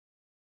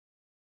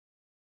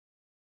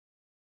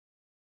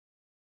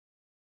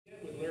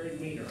Larry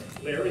Weaner.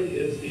 Larry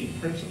is the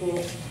principal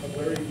of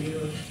Larry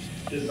Weaner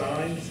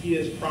Designs. He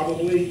is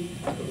probably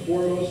the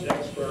foremost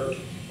expert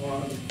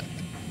on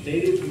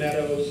native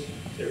meadows,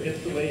 their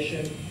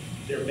installation,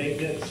 their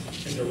maintenance,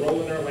 and their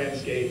role in our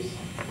landscapes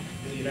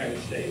in the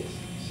United States.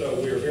 So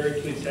we are very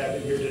pleased to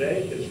have him here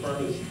today. His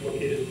firm is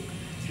located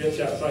just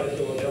outside of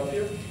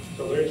Philadelphia.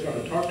 So Larry's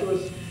going to talk to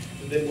us,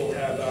 and then we'll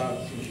have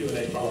some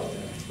Q&A following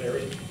that.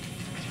 Larry?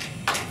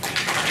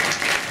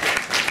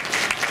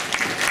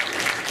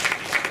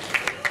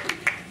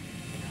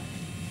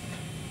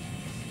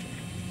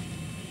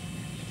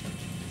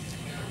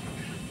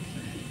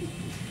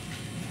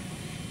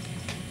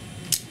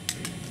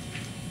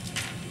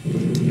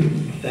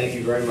 Thank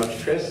you very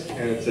much, Chris,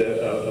 and it's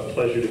a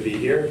pleasure to be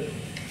here.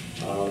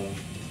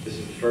 This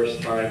is the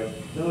first time,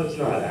 no it's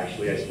not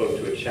actually, I spoke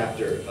to a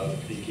chapter of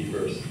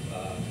beekeepers,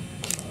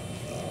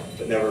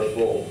 but never a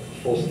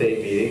full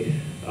state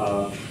meeting.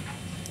 The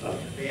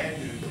bad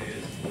news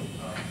is,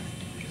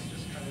 it's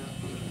just kind of,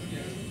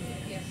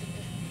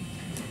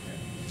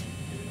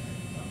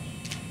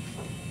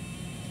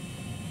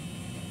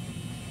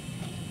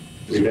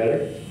 We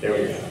better? There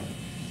we go.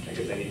 I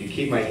guess I need to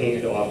keep my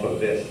hand off of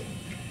this.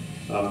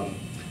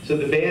 So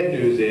the bad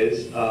news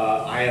is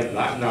I am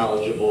not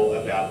knowledgeable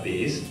about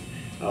bees,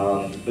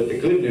 but the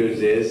good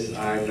news is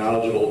I'm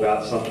knowledgeable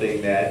about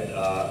something that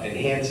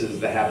enhances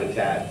the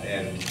habitat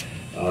and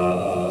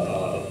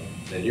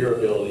your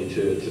ability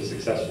to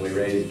successfully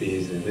raise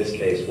bees, and in this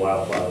case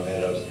wildflower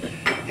meadows,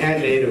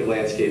 and native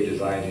landscape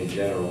design in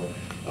general.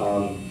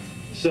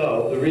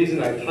 So the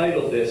reason I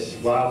titled this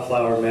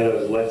Wildflower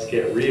Meadows Let's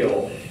Get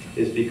Real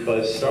is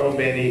because so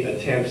many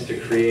attempts to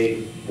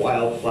create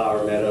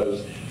wildflower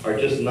meadows are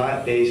just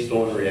not based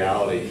on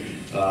reality.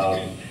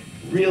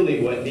 Really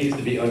what needs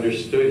to be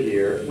understood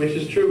here, which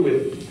is true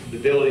with the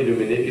ability to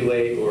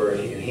manipulate or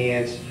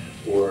enhance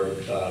or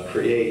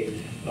create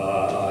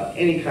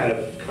any kind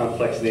of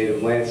complex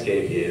native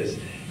landscape, is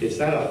it's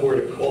not a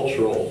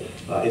horticultural,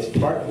 it's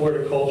part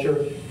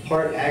horticulture,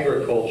 part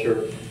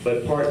agriculture,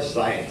 but part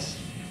science.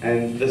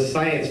 And the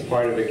science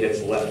part of it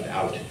gets left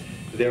out.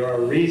 There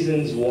are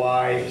reasons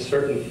why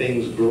certain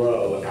things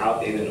grow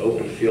out in an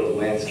open field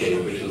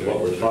landscape, which is what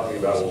we're talking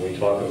about when we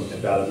talk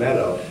about a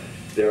meadow.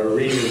 There are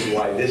reasons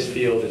why this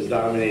field is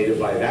dominated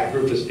by that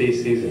group of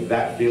species, and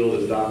that field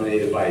is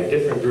dominated by a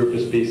different group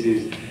of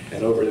species,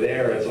 and over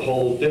there it's a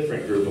whole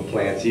different group of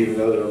plants, even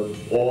though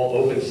they're all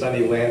open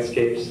sunny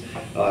landscapes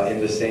in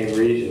the same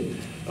region.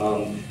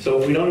 So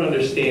if we don't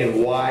understand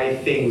why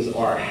things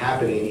are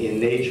happening in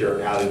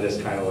nature out in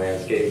this kind of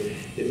landscape,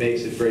 it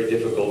makes it very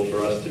difficult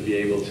for us to be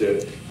able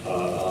to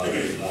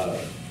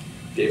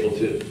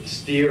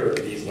steer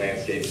these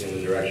landscapes in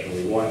the direction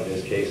we want. In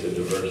this case, a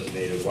diverse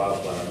native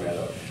wildflower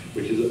meadow,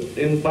 which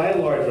is by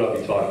and large what I'll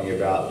be talking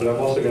about. But I'm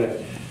also going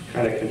to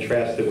kind of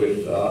contrast it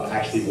with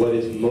actually what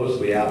is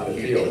mostly out in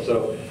the field.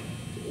 So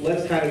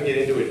let's kind of get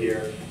into it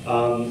here.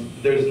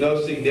 There's no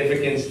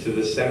significance to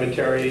the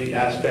cemetery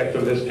aspect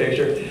of this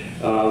picture.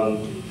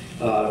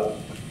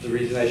 The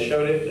reason I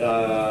showed it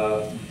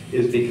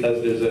is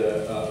because there's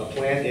a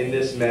plant in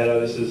this meadow.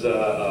 This is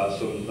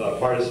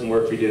part of some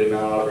work we did at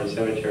Mount Auburn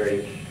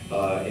Cemetery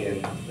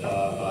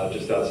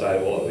just outside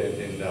of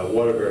in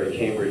Waterbury,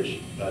 Cambridge,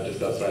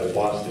 just outside of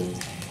Boston.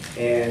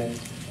 And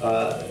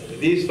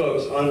these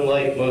folks,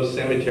 unlike most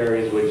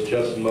cemeteries which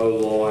just mow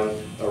lawn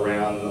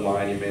around the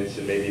monuments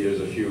and maybe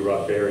there's a few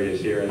rough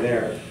areas here and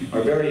there,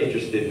 are very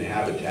interested in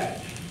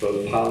habitat,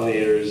 both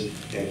pollinators,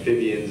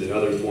 amphibians, and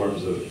other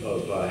forms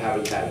of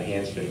habitat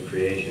enhancement and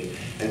creation.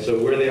 And so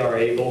where they are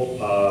able,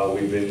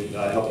 we've been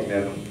helping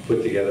them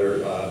put together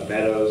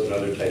meadows and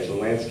other types of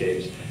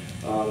landscapes.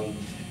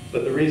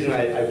 But the reason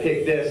I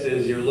picked this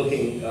is you're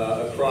looking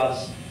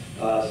across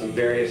some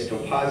various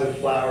composite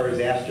flowers,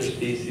 aster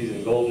species,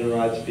 and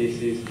goldenrod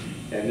species.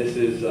 And this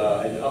is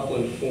an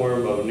upland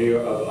form of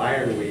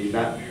ironweed,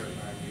 not New York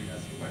ironweed,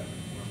 that's the wetland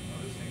form.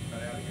 Oh, this thing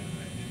cut out again, and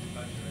I didn't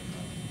touch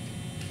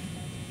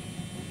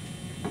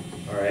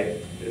it. all right,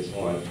 it's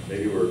on.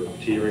 Maybe we're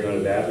teetering on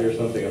a battery or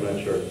something, I'm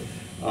not sure.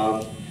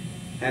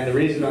 And the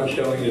reason I'm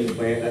showing this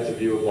plant, that's a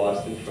view of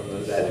Boston from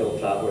that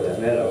hilltop where that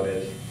meadow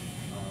is.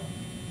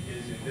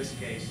 In this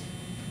case,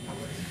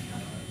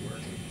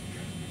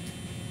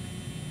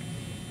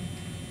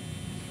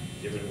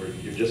 Given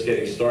you're just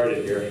getting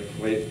started here,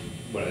 wait,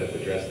 want to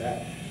address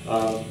that.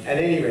 At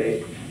any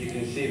rate, you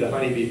can see the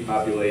honeybee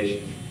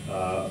population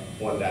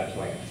on that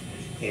plant.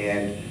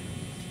 And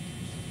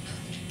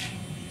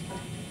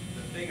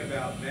the thing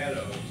about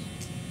meadows,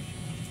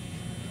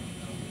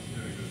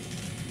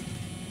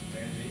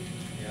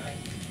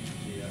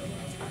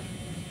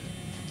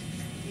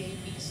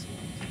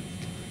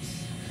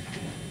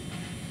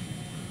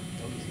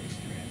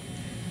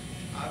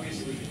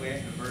 obviously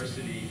plant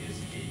diversity is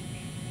key.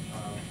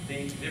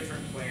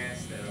 Different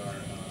plants that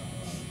are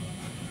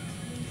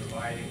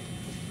providing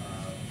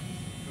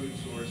food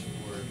source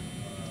for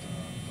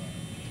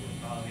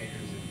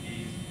pollinators and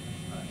bees,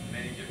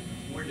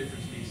 more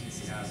different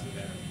species you have, the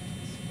better.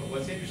 But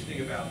what's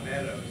interesting about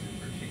meadows in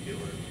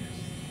particular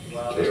is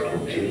while there are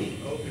many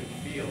open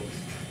fields,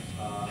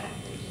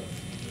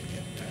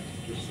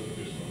 Just look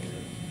this one here.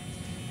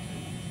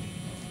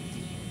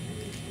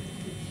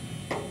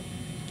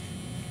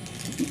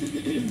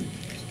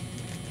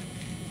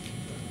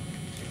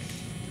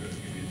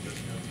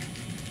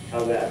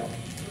 How's that?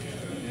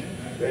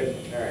 Good?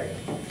 All right.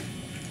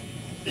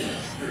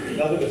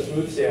 Nothing but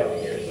smooth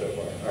sailing here so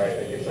far. All right,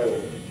 I guess I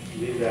will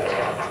leave that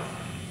out.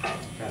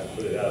 Kind of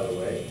put it out of the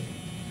way.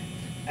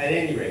 At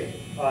any rate,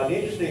 the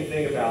interesting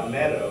thing about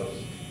meadows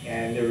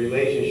and their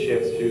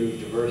relationship to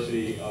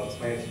diversity of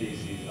plant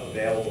species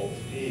available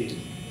to bees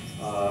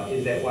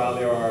is that while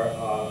there are,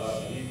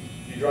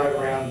 you drive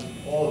around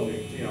all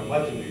of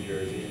much of New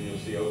Jersey and you'll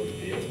see open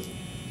fields.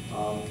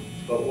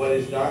 But what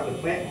is not, the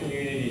plant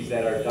communities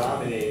that are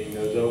dominating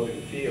those open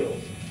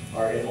fields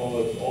are in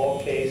almost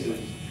all cases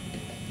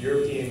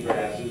European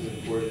grasses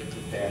imported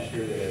from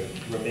pasture that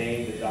have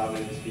remained the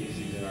dominant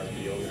species in our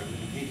fields.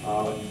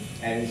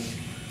 And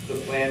the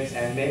plants,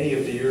 and many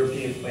of the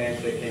European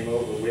plants that came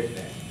over with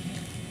them.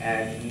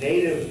 And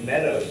native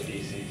meadow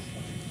species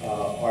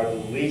are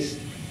the least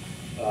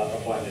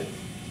abundant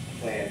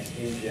plants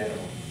in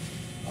general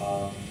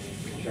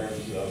in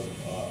terms of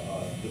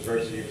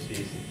diversity of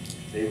species.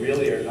 They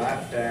really are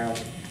not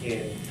found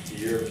in the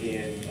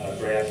European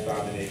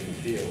grass-dominated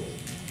fields.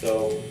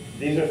 So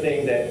these are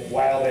things that,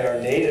 while they are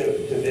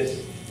native to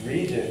this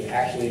region,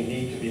 actually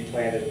need to be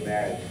planted and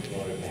managed in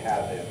order to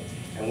have them.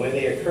 And when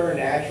they occur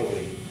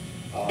naturally,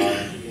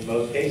 in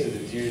most cases,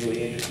 it's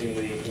usually,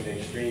 interestingly, in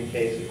extreme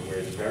cases where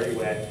it's very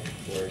wet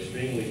or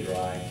extremely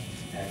dry,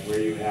 and where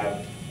you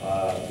have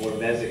more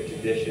mesic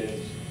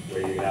conditions,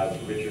 where you have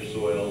richer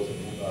soils,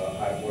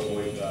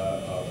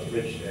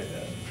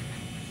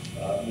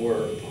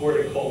 more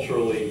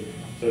horticulturally,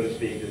 so to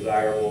speak,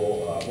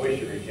 desirable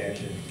moisture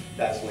retention.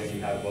 That's when you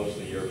have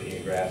mostly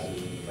European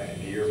grasses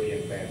and the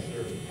European plants that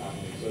are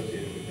commonly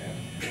associated with them.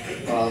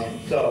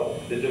 So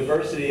the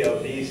diversity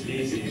of these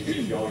species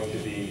is going to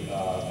be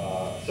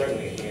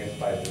certainly enhanced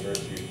by the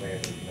diversity of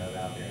plants that you have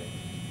out there.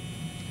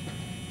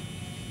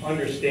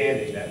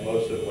 Understanding that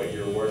most of what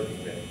you're working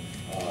with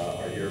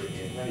are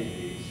European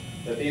honeybees.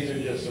 But these are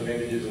just some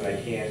images, and I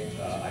can't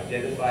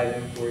identify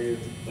them for you,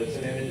 but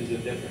some images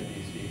of different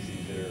bee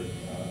species that are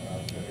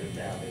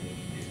found in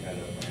these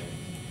meadow plants.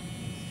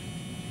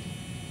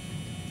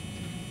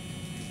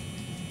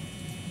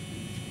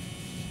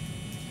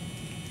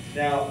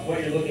 Now,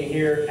 what you're looking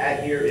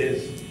at here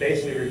is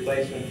basically a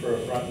replacement for a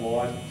front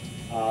lawn.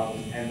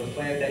 And the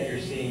plant that you're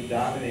seeing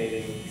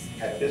dominating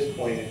at this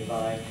point in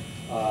time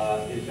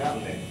is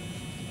mountain mint.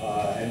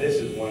 And this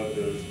is one of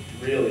the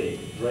really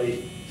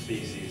great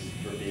species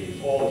for bees.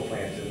 All the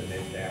plants in the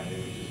mint family,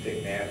 we just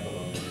pick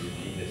Manthulum as the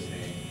genus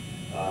name.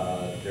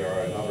 There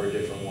are a number of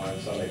different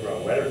ones, some that grow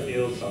in wetter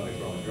fields, some that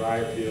grow in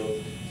drier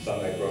fields, some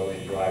that grow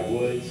in dry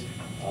woods.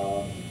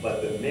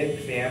 But the mint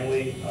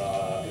family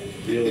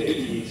is really a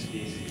key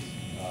species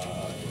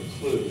to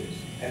exclude.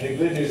 And the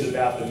good news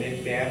about the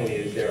mint family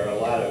is there are a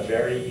lot of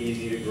very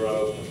easy to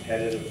grow,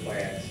 competitive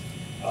plants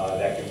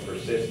that can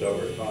persist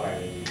over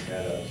time in these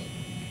meadows.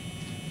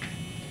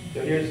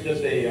 So here's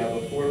just a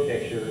before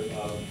picture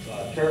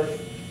of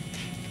turf.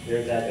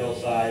 There's that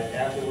hillside.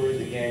 Afterwards,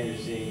 again, you're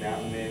seeing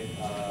mountain mint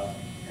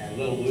and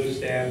little blue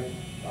stem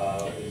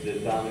is the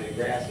dominant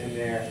grass in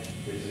there,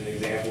 which is an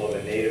example of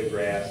a native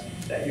grass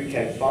that you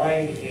can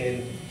find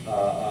in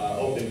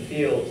open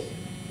fields,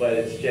 but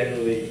it's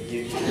generally,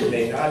 it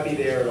may not be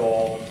there at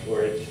all,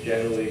 or it's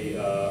generally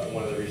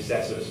one of the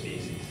recessive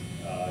species,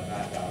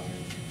 not dominant.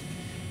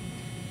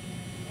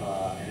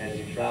 And as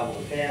you travel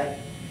the path,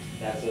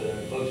 that's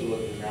a closer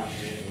look at the mountain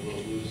mint and the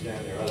little blue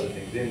stem. There are other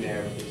things in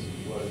there, but this is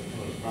what is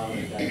most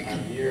prominent that time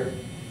of year.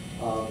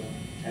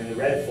 And the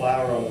red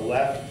flower on the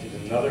left is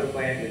another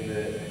plant in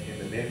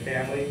the mint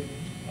family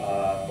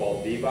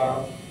called bee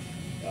balm.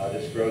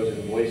 This grows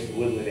in moist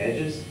woodland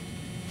edges,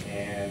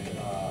 and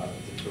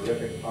it's a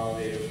terrific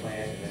pollinator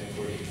plant. And then, of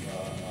course,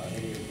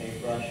 Indian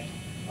paintbrush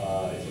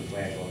is a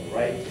plant on the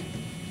right.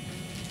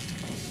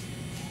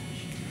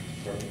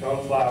 Purple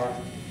coneflower.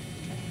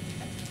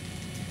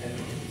 And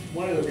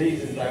one of the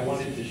reasons I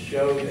wanted to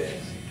show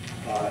this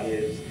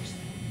is,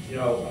 I'm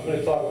going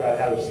to talk about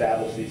how to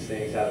establish these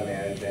things, how to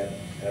manage them.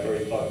 And I've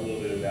already talked a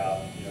little bit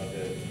about,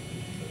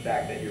 the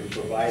fact that you're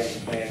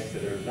providing plants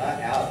that are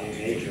not out in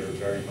nature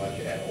very much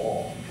at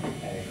all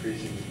and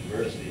increasing the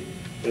diversity.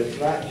 But it's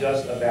not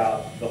just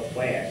about the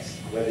plants,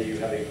 whether you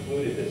have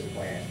included this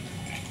plant.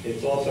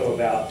 It's also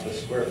about the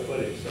square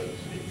footage, so to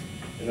speak.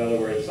 In other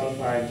words,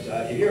 sometimes,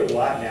 you hear a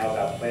lot now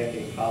about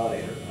planting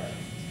pollinator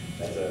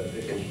gardens.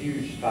 It's a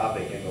huge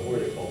topic in the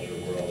horticulture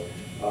world.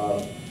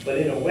 But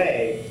in a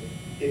way,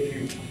 if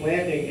you're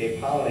planting a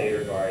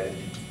pollinator garden,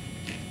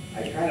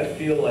 I kind of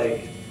feel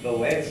like the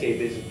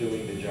landscape isn't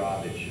doing the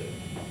job it should.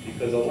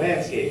 Because a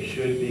landscape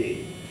should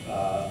be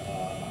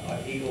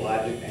an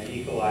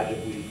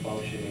ecologically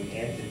functioning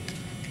entity.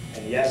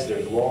 And yes,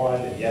 there's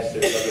lawn, and yes,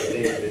 there's other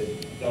things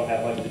that don't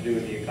have much to do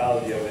with the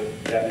ecology of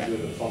it, that have to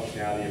do with the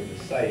functionality of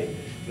the site.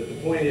 But the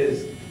point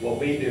is, what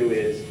we do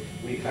is,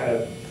 we kind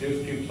of do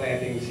a few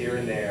plantings here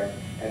and there,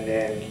 and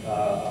then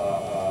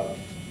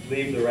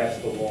leave the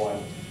rest of the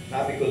lawn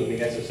not because we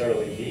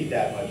necessarily need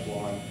that much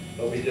lawn,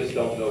 but we just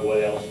don't know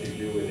what else to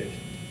do with it.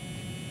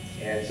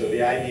 And so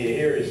the idea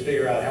here is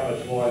figure out how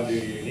much lawn do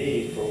you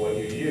need for what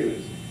you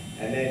use,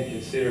 and then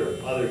consider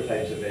other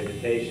types of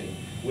vegetation,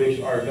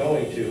 which are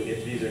going to,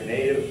 if these are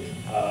native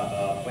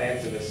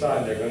plants in the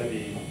sun, they're going to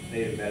be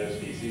native meadow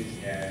species,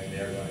 and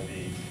they're going to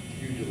be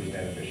hugely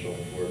beneficial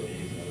for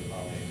bees and other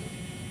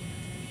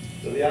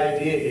pollinators. So the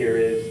idea here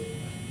is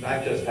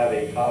not just have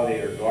a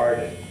pollinator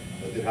garden,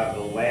 but to have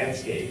the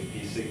landscape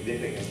be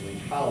significantly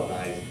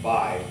colonized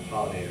by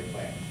pollinator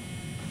plants.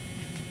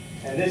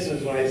 And this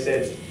is when I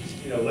said,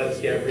 let's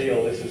get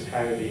real, this is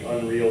kind of the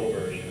unreal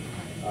version.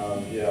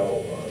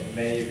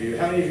 Many of you,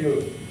 how many of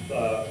you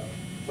have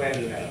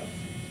planted a meadow?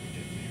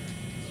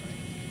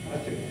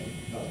 Not too many.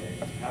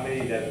 Okay. How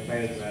many that have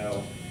planted a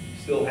meadow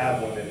still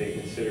have one that they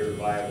consider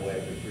viable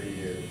after 3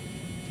 years?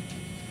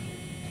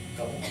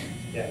 Couple.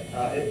 Yeah.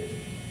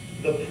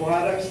 The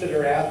products that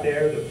are out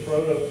there, the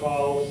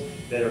protocols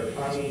that are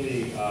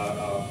commonly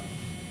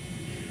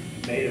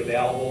made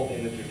available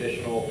in the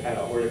traditional kind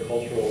of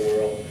horticultural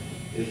world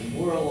is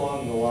more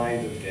along the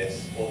lines of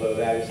this, although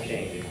that is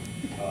changing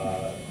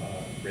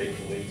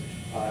gratefully.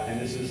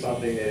 And this is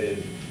something that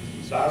is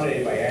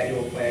dominated by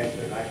annual plants.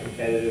 They're not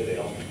competitive. They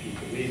don't compete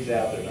the weeds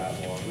out. They're not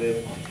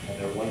long-lived. And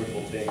they're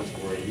wonderful things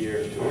for a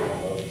year or two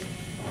at most.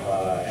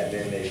 And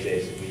then they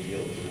basically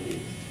yield to the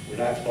weeds. We're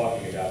not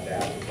talking about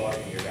that. We're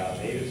talking about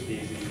native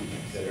species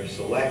that are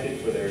selected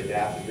for their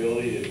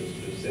adaptability to the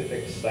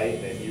specific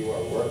site that you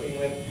are working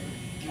with,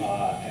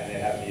 and they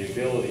have the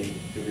ability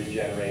to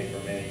regenerate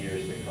for many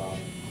years to come.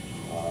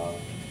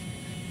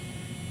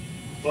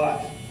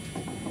 But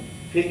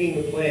picking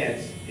the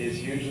plants is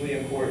hugely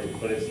important,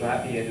 but it's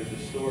not the end of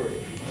the story.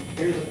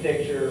 Here's a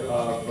picture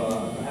of,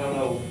 I don't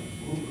know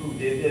who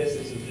did this.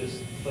 This is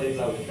just a place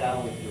I was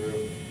traveling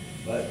through.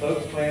 But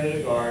folks planted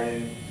a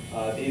garden.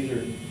 These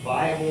are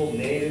viable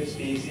native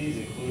species,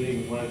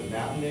 including one of the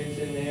mountain mints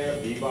in there,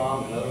 bee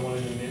balm, another one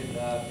in the mint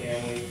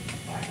family,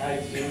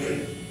 black-eyed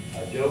sumac,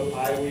 Joe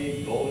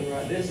pieweed,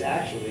 goldenrod. This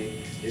actually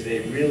is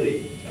a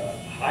really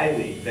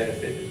highly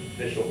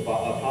beneficial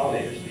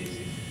pollinator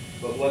species.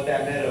 But what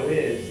that meadow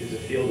is a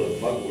field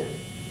of mugwort,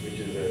 which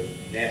is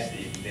a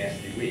nasty,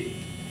 nasty weed.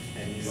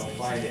 And you don't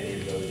find any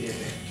of those in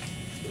there.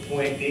 The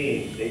point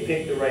being, they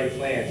picked the right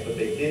plants, but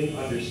they didn't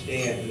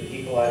understand the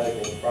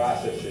ecological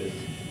processes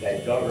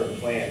that govern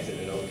plants in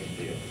an open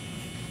field.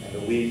 And the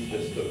weeds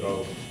just took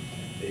over.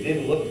 They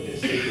didn't look at this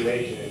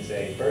situation and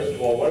say, first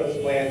of all, what are the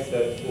plants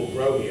that will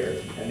grow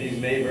here? And these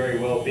may very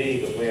well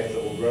be the plants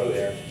that will grow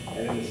there.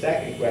 And then the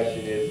second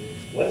question is,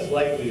 what's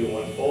likely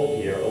to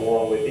unfold here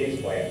along with these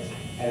plants?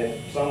 And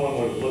if someone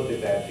would have looked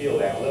at that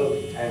field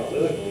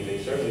analytically, they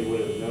certainly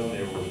would have known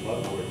there was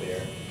mugwort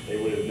there. They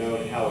would have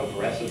known how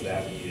aggressive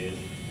that weed is,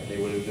 and they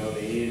would have known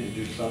they needed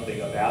to do something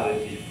about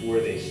it before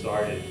they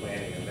started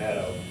planting a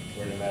meadow,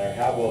 where no matter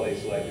how well they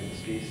selected the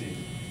species,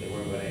 they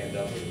weren't going to end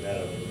up with a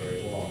meadow for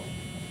very long,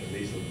 at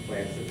least with the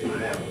plants that they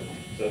planted.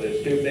 So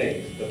there's two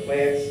things, the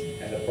plants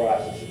and the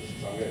processes.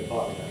 So I'm going to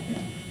talk about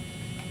that.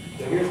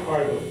 So here's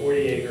part of a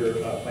 40-acre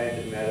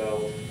planted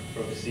meadow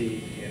from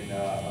seed in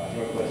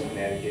northwest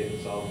Connecticut,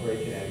 in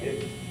Salisbury,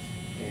 Connecticut.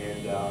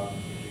 And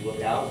if you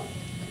look out,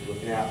 you're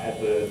looking out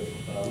at the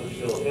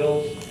Litchfield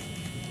Hills,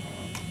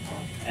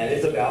 and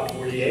it's about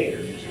 40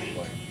 acres.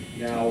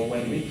 Now,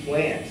 when we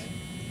plant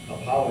a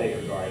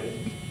pollinator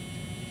garden,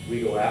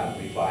 we go out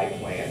and we buy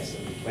plants,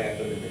 and we plant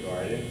them in the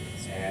garden,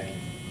 and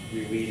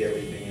we weed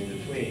everything in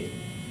between.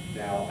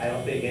 Now, I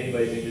don't think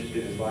anybody's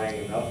interested in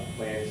buying enough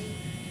plants,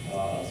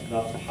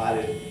 enough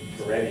potted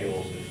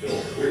perennials to fill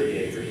 40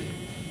 acres,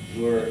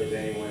 nor is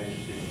anyone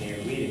interested in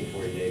hand weeding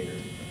 40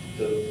 acres.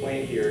 So the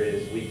point here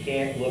is we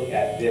can't look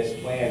at this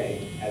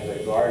planting as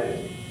a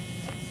garden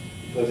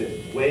because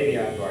it's way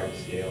beyond garden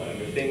scale, and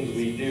the things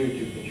we do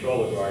to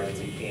control a garden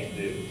we can't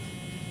do.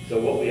 So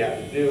what we have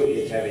to do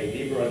is have a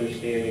deeper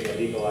understanding of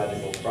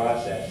ecological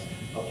process,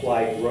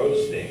 apply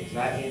gross things,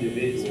 not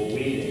individual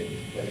weeding,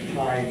 but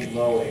timed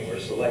mowing or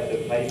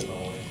selective height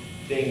mowing,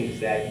 things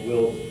that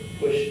will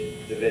push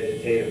the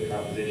vegetative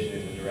composition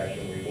in the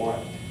direction we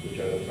want, which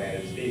are the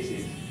planted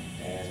species,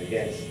 and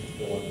against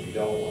the ones we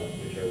don't want,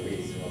 which are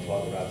weeds. And I'll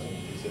talk about some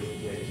specific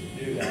ways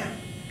to do that.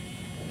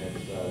 And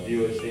then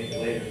view it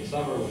later in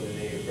summer when the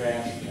native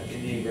grass,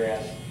 Indian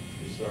grass,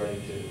 is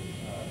starting to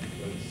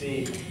go to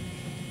seed.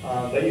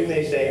 But you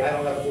may say, I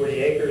don't have 40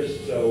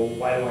 acres, so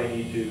why do I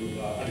need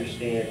to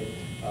understand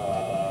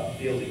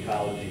field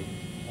ecology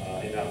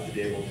enough to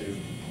be able to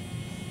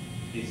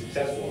be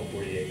successful on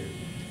 40 acres?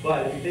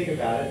 But if you think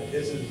about it,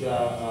 this is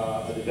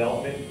a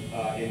development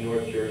in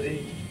North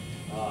Jersey,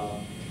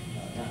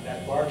 not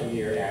that far from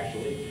here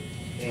actually,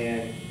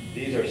 and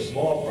these are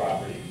small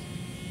properties.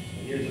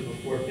 And here's a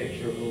before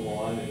picture of the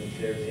lawn, and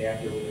there's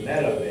after with the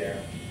meadow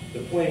there. The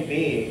point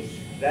being,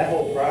 that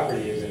whole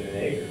property isn't an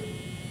acre.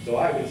 So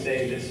I would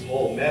say this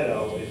whole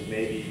meadow is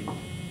maybe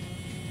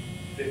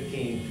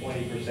 15,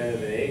 20%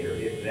 of an acre,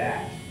 if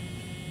that.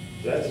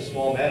 So that's a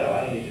small meadow.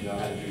 I don't need to know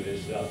how to do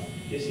this stuff.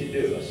 Yes, you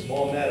do. A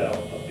small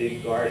meadow, a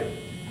big garden.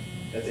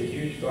 That's a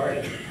huge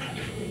garden.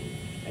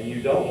 And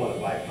you don't want to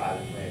buy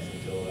potted plants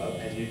and fill it up,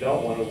 and you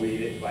don't want to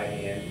weed it by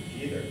hand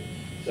either.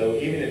 So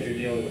even if you're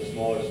dealing with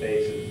smaller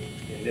spaces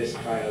in this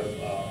kind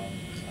of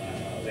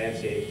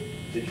landscape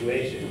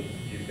situation,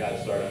 you've got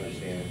to start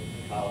understanding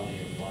ecology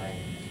and planting.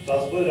 So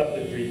I'll split it up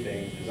to three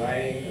things: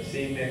 designing, a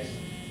seed mix,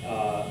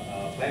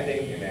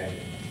 planting, and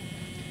management.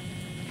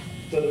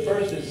 So the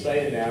first is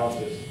site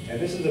analysis, and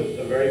this is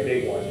a very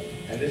big one,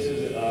 and this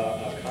is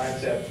a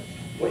concept.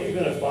 What you're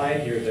going to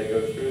find here as I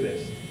go through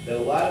this, that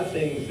a lot of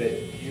things that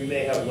you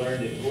may have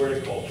learned in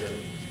horticulture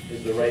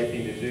is the right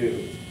thing to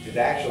do is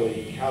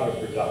actually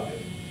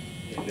counterproductive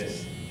in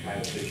this kind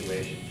of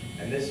situation.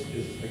 And this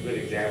is a good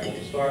example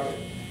to start with.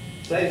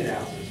 Site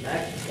analysis,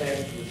 match the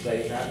plant to the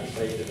site, not the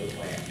site to the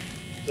plant.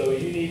 So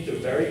you need to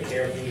very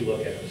carefully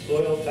look at the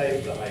soil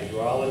type, the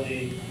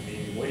hydrology,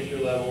 the moisture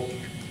levels,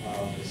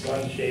 the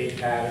sun shade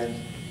patterns,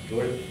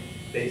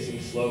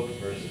 north-facing slopes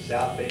versus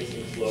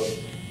south-facing slopes,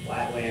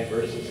 flatland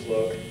versus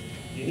slope.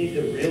 You need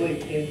to really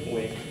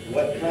pinpoint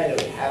what kind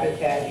of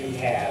habitat you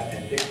have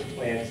and pick the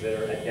plants that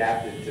are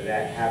adapted to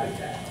that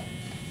habitat.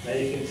 Now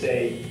you can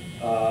say,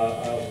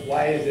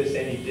 why is this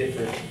any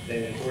different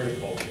than in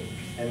horticulture?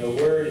 And the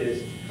word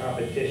is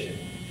competition.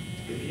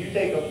 If you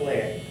take a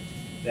plant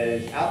that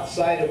is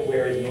outside of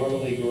where it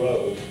normally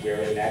grows, where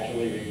it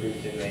naturally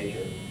recruits in nature,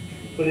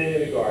 you put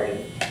it in a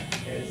garden,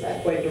 and it's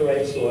not quite the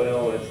right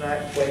soil, and it's not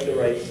quite the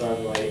right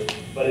sunlight,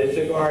 but it's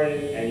a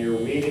garden, and you're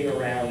weeding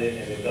around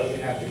it, and it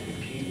doesn't have to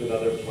compete with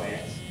other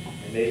plants.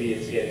 And maybe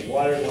it's getting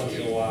watered once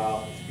in a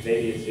while,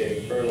 maybe it's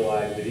getting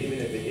fertilized, but even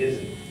if it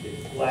isn't,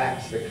 it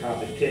lacks the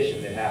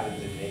competition that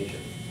happens in nature.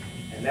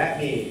 And that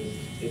means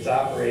it's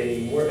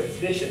operating more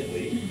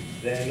efficiently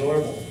than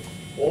normal.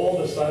 All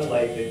the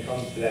sunlight that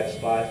comes to that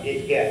spot,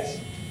 it gets.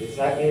 It's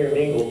not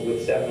intermingled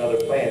with 7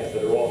 other plants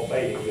that are all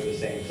fighting for the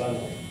same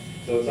sunlight.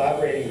 So it's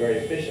operating very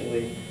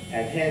efficiently,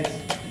 and hence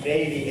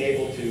may be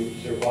able to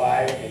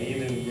survive and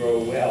even grow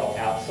well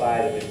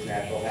outside of its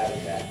natural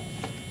habitat.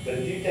 But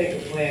if you take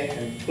a plant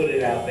and put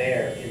it out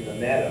there in the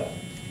meadow,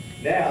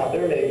 now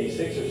there may be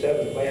 6 or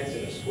 7 plants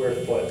in a square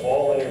foot,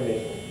 all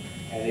intermingled,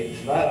 and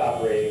it's not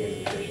operating as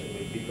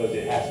efficiently because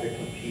it has to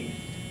compete.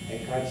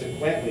 And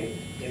consequently,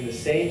 in the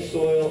same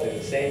soil, in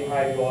the same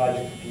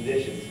hydrologic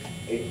conditions,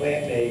 a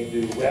plant may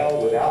do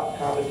well without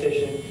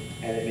competition,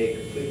 and it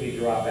may completely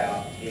drop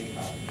out in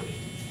competition.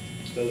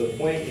 So the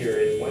point here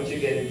is, once you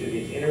get into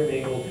these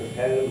intermingled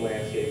competitive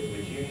landscapes,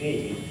 which you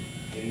need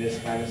in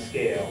this kind of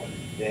scale,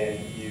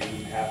 then you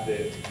have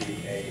to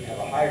have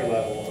a higher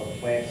level of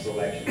plant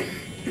selection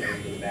in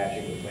terms of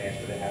matching the plant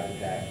to the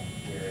habitat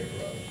where it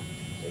grows,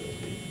 so to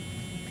speak.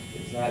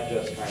 It's not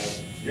just kind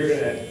of, you're going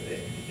to,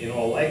 in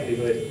all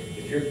likelihood,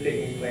 if you're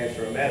picking plants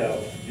for a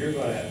meadow, you're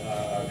going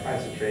to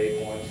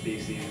concentrate on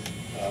species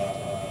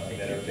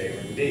that are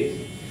favoring bees.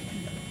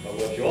 But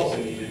what you also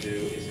need to do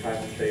is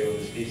concentrate on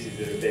the species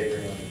that are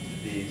favoring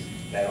the bees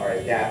that are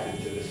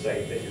adapted to the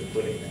site that you're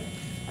putting them.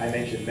 I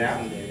mentioned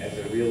mountain mint as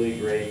a really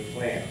great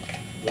plant.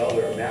 Well,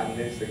 there are mountain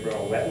mints that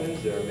grow in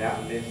wetlands. There are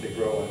mountain mints that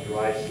grow on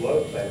dry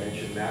slopes. I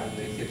mentioned mountain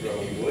mints that grow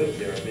in woods.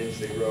 There are mints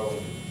that grow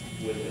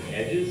in woodland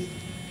edges.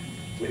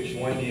 Which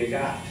one do you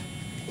got?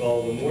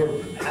 Well, the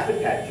more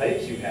habitat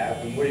types you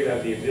have, the more you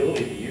have the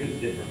ability to use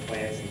different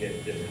plants and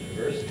get different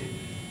diversity.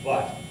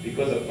 But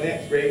because a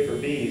plant's great for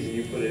bees and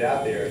you put it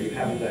out there, you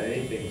haven't done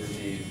anything for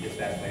bees if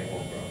that plant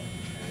won't grow.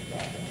 And it's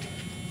not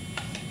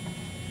done.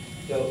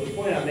 So the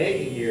point I'm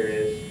making here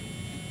is,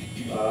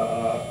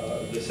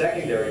 the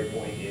secondary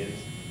point is,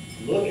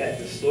 look at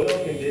the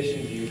soil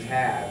conditions you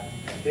have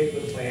and pick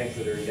the plants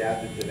that are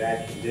adapted to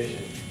that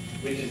condition,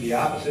 which is the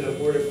opposite of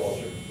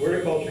horticulture.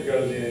 Horticulture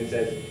goes in and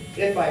says,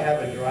 if I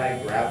have a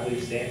dry, gravelly,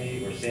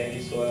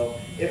 sandy soil,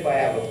 if I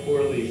have a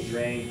poorly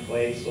drained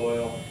clay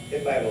soil,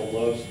 if I have a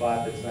low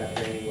spot that's not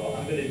draining well,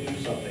 I'm going to do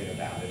something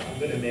about it. I'm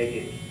going to make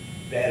it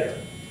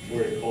better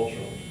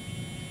horticulturally.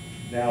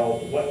 Now,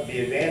 what the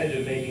advantage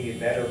of making it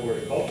better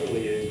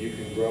horticulturally is you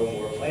can grow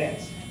more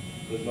plants.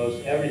 Because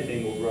most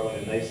everything will grow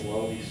in a nice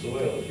loamy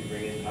soil if you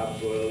bring in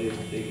topsoil, you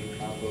dig in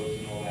compost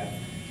and all that.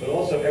 But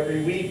also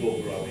every weed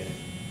will grow in it.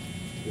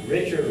 The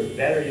richer and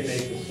better you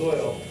make the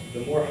soil, the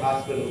more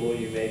hospitable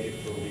you make it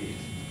for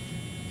weeds.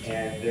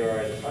 And there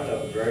are a ton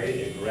of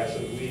very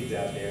aggressive weeds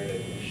out there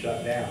that can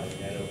shut down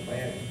in meadow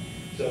planting.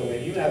 So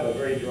when you have a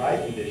very dry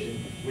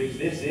condition, which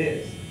this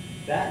is,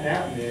 that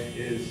mountain mint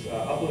is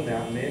upland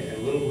mountain mint,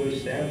 and little blue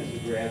stem is the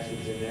grass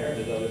that's in there,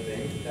 and there's other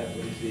things, but that's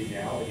what you see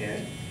now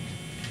again.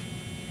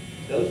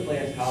 Those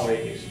plants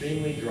tolerate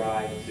extremely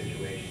dry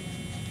situations.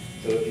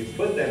 So if you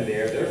put them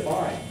there, they're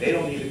fine. They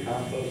don't need the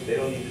compost, they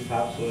don't need the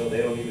topsoil,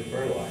 they don't need the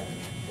fertilizer.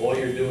 All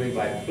you're doing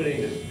by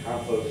putting this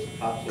compost,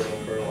 topsoil,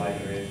 and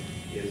fertilizer in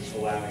is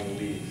allowing the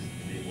weeds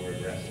to be more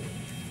aggressive.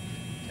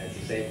 And it's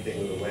the same thing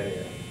with a wet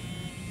area.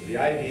 So the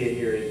idea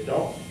here is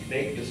don't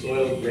make the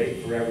soil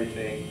great for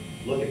everything.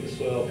 Look at the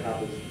soil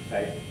composition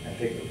type and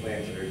pick the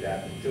plants that are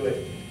adapted to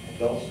it, and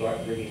don't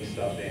start bringing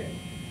stuff in.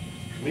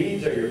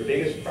 Weeds are your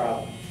biggest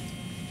problem.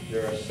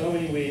 There are so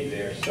many weeds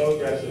there, so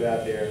aggressive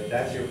out there,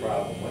 that's your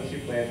problem. Once you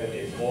plant them,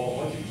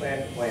 once you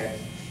plant the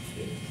plants,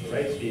 it's the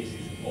right species,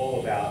 it's all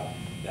about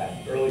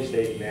that early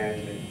stage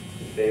management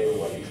in favor of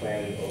what you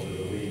planted over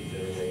the weeds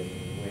that are waiting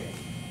in the wing.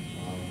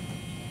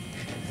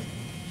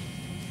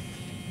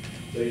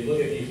 So you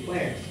look at these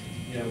plants,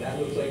 you know, that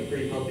looks like a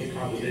pretty healthy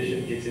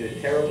composition. It's in a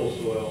terrible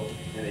soil,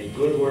 and a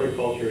good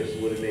horticulturist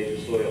would have made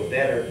the soil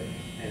better.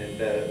 And if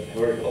the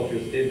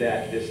horticulturist did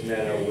that, this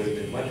meadow would have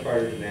been much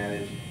harder to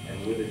manage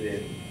and would have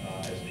been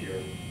as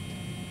pure.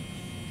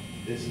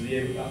 This is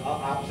the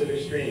opposite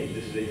extreme.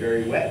 This is a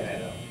very wet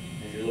meadow,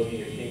 and you're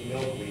looking at pink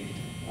milkweed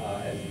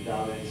as the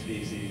dominant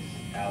species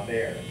out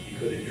there. You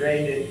could have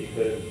drained it. You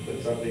could have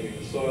put something in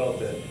the soil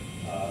to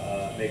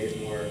make it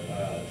more,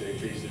 to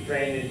increase the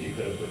drainage. You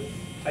could have put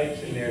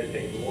pipes in there to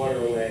take the water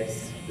away.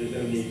 There's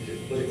no need to.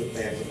 Look at the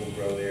plants that will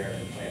grow there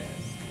and plant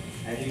them.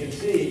 And you can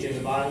see in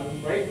the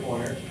bottom right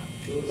corner,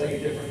 it looks like a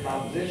different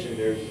composition.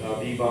 There's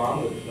bee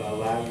balm with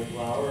lavender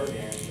flower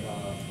and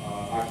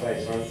oxeye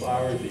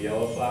sunflower, the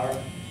yellow flower.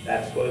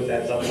 That's because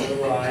that's up on the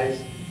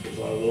rise. It's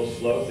on a little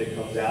slope that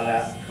comes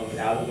out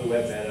of the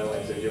wet meadow,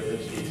 and so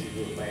different species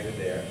were planted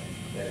there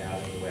than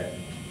out in the wet.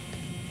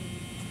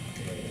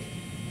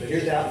 So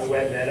here's out in the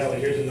wet meadow,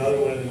 and here's another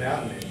one in the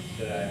mountain mint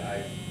that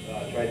I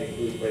tried to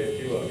include quite a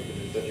few of because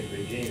it's such a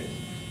good genus.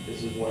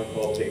 This is one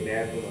called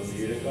Pygnanthum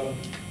muticum,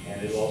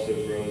 and it also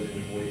grows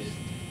in moist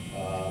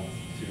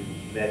to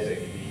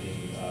mesic,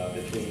 meaning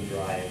between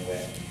dry and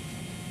wet.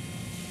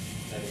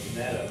 That's the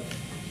meadow.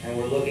 And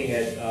we're looking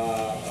at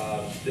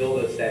still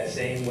that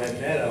same wet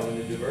meadow and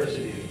the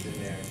diversity that's in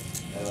there.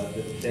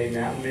 The same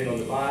mountain mint on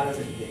the bottom,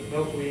 and pink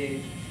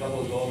milkweed, a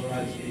couple of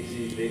goldenrod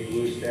species, big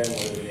blue stem,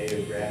 one of the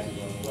native grasses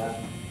on the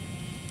left.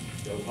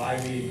 So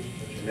pieweed,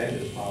 a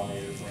tremendous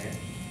pollinator plant,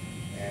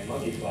 and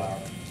monkey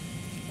flower.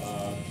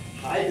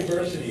 High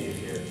diversity in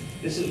here.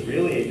 This is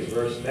really a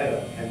diverse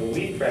meadow, and the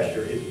weed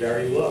pressure is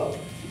very low.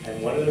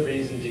 And one of the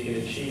reasons you can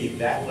achieve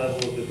that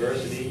level of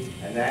diversity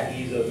and that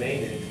ease of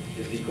maintenance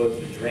is because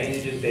the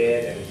drainage is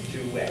bad and it's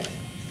too wet.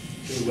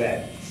 Too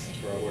wet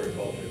for a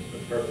horticulturist,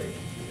 but perfect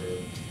for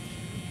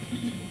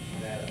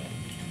meadow.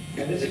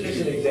 And this is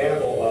just an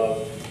example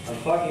of, I'm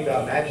talking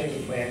about matching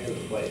the plant to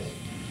the place.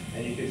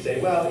 And you could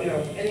say, well, you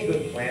know, any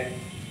good plant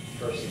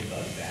person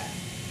does that.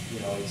 You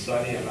know, it's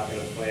sunny, I'm not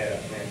going to plant a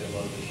plant that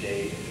loves the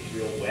shade. If it's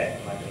real wet,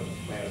 I'm not going to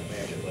plant a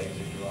plant that likes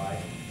it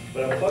dry.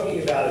 But I'm talking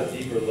about a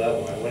deeper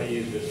level. I want to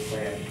use this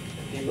plant, a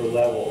deeper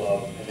level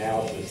of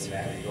analysis in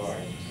that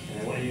regard.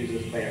 And I want to use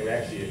this plant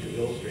Rexia to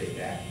illustrate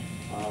that.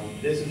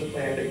 This is a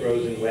plant that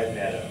grows in wet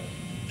meadows.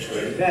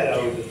 The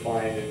meadow is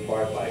defined in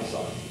part by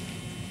sun.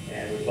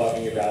 And we're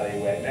talking about a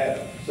wet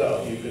meadow.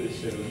 So you could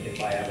assume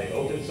if I have an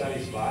open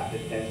sunny spot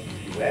that tends to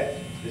be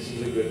wet, this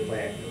is a good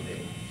plant for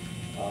me.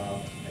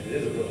 And it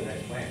is a really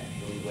nice plant.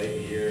 It was late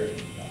in the year,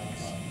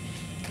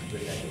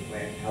 good type of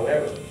plant.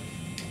 However,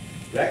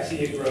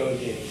 Rexia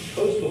grows in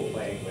coastal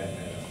plain wet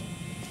meadow.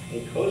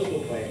 A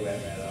coastal plain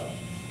wet meadow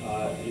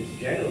is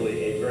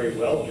generally a very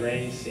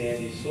well-drained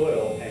sandy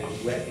soil and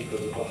is wet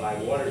because of a high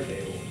water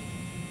table.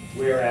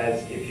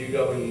 Whereas if you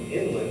go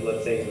inland,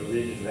 let's say in the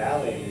Ridge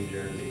Valley in New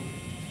Jersey,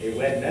 a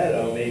wet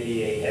meadow may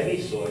be a heavy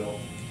soil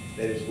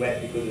that is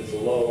wet because it's a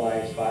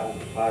low-lying spot in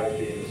the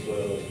topography and the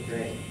soil isn't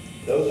drained.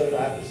 Those are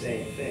not the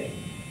same thing.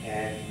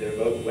 And they're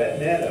both wet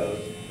meadows,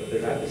 but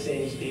they're not the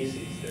same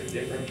species. They're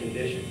different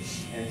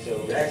conditions. And so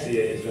Rexia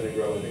is going to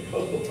grow in the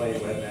coastal plain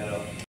wet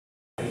meadow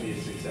and be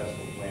a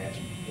successful plant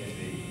in the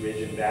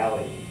Ridge and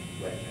Valley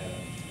wet meadow.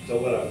 So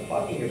what I'm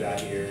talking about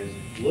here is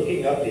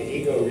looking up the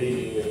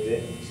ecoregion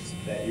within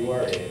that you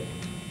are in,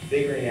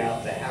 figuring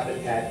out the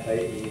habitat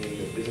type, meaning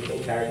the physical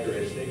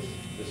characteristics,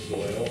 the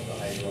soil, the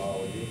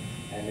hydrology,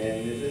 and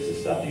then this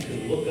is stuff you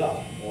can look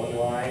up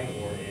online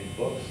or in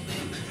books.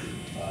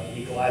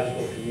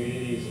 Ecological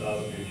Communities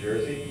of New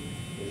Jersey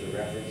is a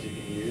reference you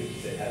can use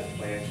that has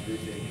plants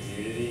grouped in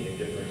community in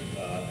different,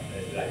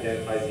 it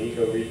identifies the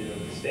ecoregion of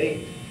the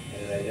state,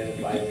 and it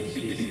identifies the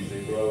species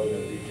that grow in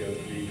those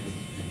ecoregions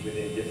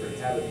within different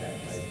habitat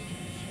types.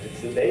 And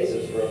it's the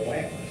basis for a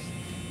plant list,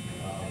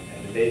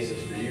 and the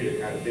basis for you to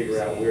kind of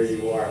figure out where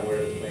you are and where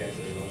are the plants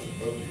that are most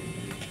appropriate for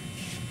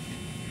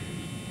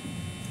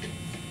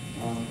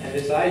you. And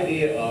this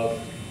idea of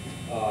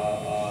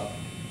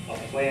a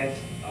plant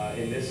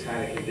in this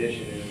kind of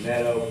condition, in a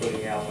meadow,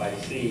 putting out by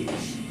seed.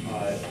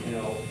 You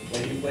know,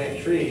 when you plant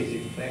trees, you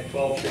plant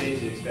 12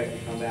 trees, you expect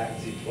to come back and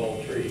see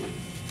 12 trees.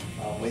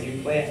 When you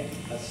plant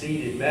a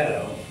seeded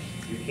meadow,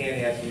 you can't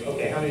ask me,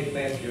 okay, how many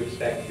plants do you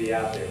expect to be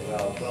out there?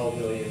 Well,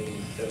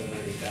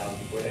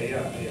 12,700,000. Well,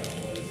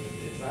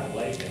 it's not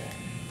like that.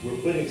 We're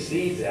putting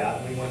seeds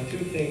out, and we want two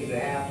things to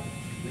happen.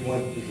 We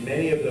want as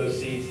many of those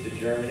seeds to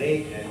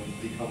germinate and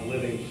become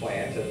living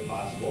plants as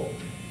possible.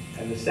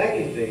 And the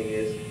second thing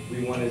is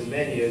we want as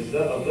many of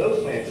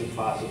those plants as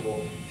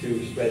possible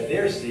to spread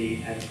their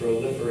seed and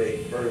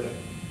proliferate further,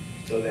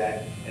 so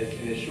that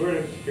in as short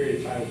a period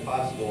of time as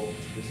possible,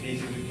 the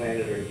species we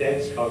planted are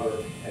dense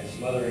cover and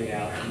smothering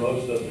out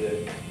most of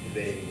the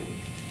invading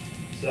weeds.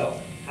 So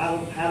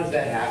how does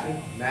that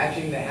happen?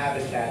 Matching the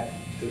habitat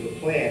to the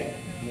plant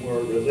more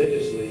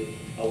religiously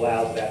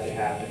allows that to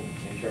happen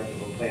in terms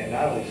of a plant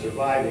not only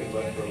surviving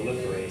but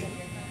proliferating.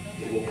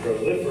 it will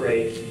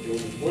proliferate, it will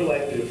be more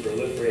likely to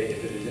proliferate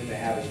if it is in the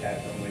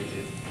habitat from which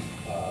it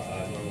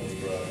normally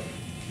grows.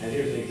 And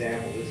here's an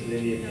example. This is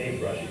Indian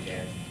paintbrush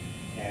again.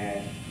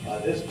 And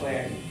this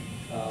plant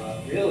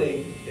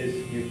really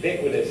is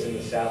ubiquitous in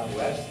the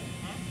Southwest,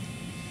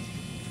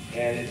 but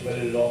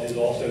it is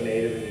also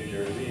native in New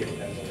Jersey and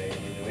Pennsylvania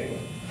and New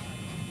England,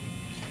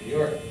 New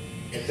York.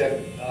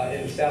 Except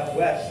in the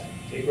Southwest,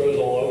 it grows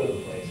all over the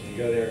place. When you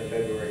go there in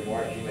February,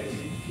 March, you might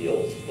see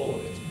fields full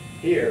of it.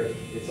 Here,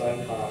 it's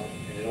uncommon,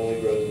 and it only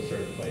grows in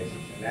certain places.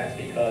 And that's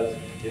because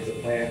it's a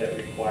plant that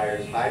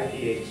requires high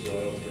pH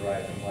soils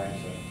derived from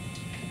limestone.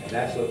 And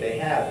that's what they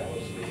have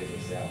mostly in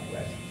the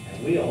Southwest.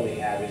 And we only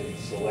have it in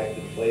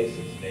selected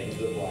places, veins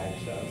of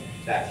limestone.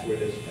 That's where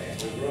this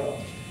plant will grow.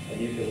 And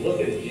you can look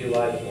at a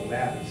geological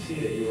map and see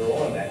that you are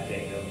on that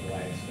vein of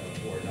limestone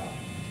or not.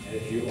 And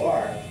if you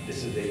are,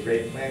 this is a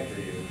great plant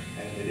for you.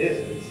 And if it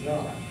isn't, it's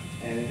not.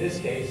 And in this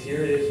case,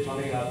 here it is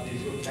coming up.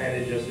 These were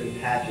planted just in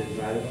patches,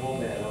 not in the whole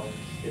meadow.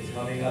 It's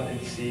coming up in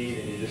seed,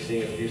 and you're just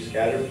seeing a few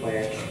scattered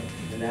plants.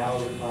 And now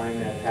over time,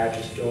 that patch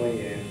is filling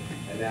in.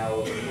 And now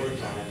over more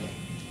time,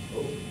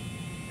 oh.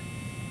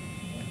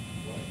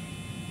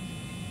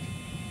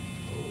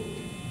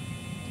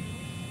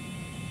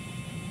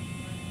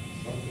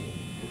 Something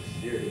is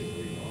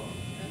seriously wrong.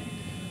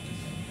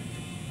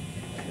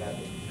 I got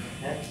the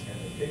text and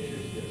the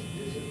pictures just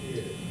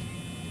disappeared.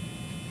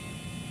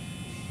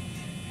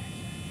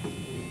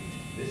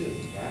 This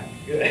is not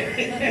good.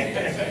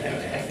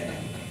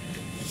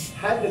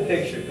 Had the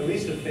picture, at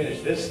least to finish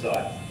this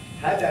thought,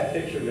 had that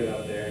picture been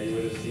up there, you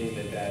would have seen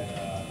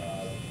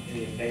that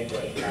Indian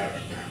paintbrush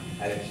patch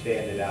had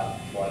expanded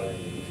out farther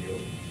into the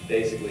field.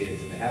 Basically,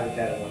 it's in the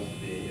habitat it wants to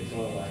be, it's on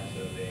a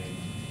limestone vein,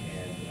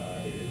 and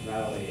it is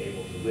not only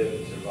able to live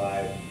and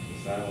survive,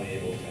 it's not only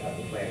able to have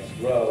the plants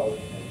grow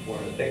and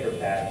form a thicker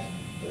patch,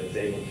 but it's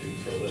able to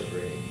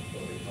proliferate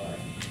over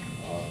time.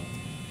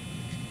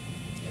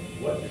 And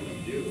what do we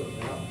do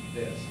about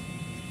this?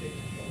 Take a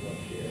look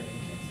here.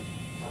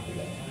 How did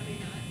that happen?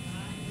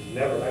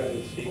 Never, I've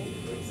been speaking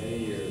for many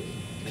years.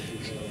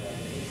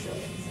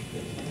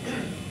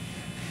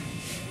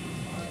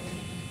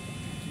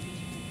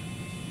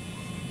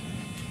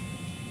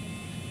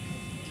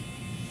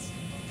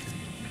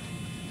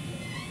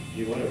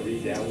 You want to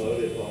re-download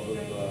it off of,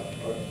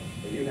 or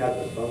you have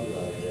the thumb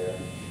drive there.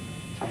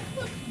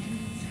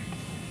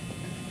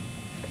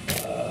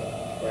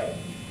 Right.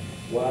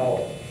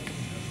 Well,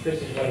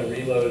 Chris is going to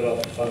reload it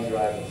off the thumb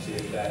drive and see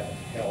if that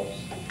helps.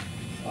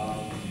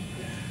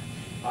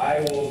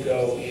 I will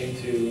go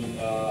into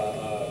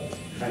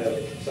kind of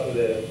some of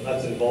the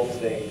nuts and bolts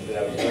things that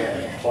I was going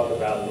to talk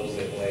about a little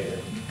bit later.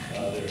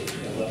 There's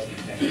less than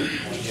 10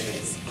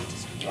 minutes.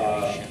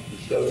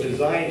 So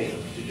designing,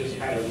 to just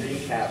kind of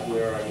recap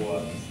where I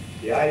was.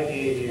 The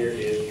idea here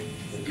is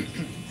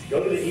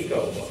go to the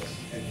eco books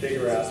and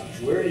figure out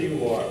where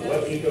you are,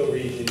 what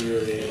ecoregion you're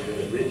in. You're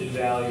in the Ridge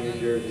Valley, New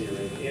Jersey, you're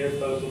in the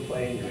intercoastal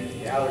plain, you're in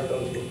the outer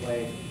coastal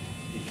plain.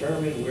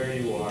 Determine where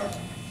you are.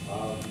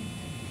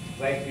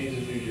 Plant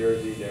Visas New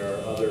Jersey, there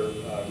are other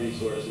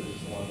resources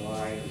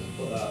online.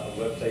 There's a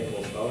website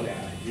called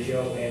BONAT,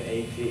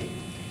 B-O-N-A-T,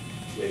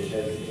 which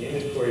has an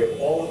inventory of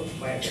all of the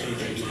plant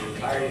species in the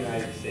entire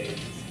United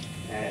States.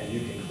 And you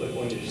can click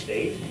on your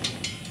state,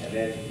 and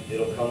then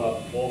it'll come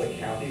up all the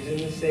counties in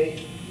the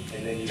state,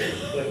 and then you can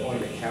click on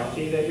the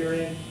county that you're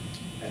in,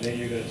 and then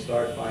you're going to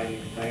start finding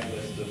plant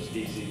lists of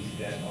species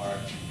that are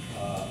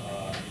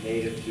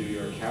native to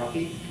your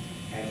county,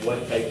 and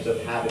what types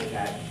of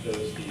habitat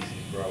those species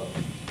grow.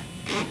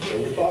 So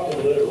we're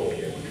talking literal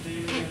here.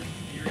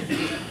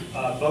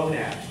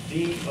 BONAT,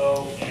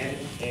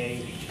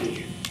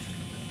 B-O-N-A-T.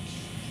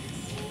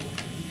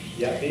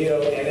 Yeah,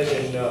 B-O-N as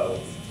in no,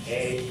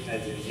 A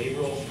as in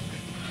April,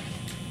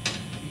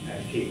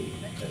 and P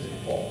as in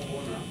Paul.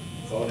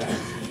 BONAT.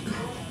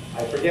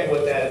 I forget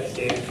what that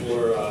stands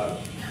for. I'm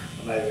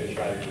not even going to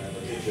try to remember.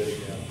 It's just,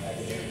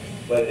 academic.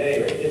 But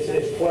anyway, it's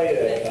quite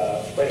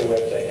a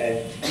website,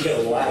 and you get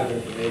a lot of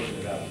information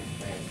about these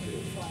plants too.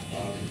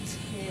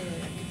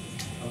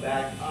 I'm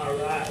back. All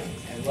right.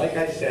 And like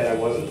I said, I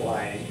wasn't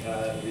lying.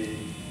 The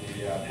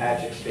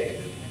patch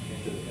expanded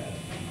into the meadow.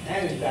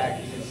 And in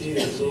fact, you can see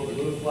this little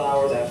blue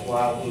flower, that's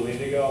wild blue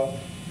indigo.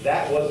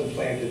 That wasn't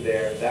planted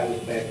there. That was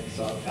planted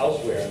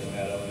elsewhere in the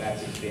meadow, and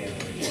that's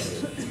expanding again.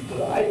 So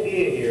the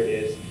idea here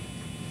is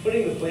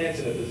putting the plants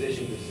in a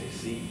position to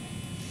succeed,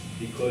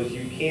 because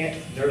you can't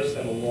nurse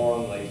them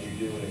along like you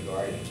do in a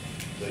garden.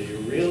 So you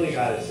really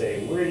got to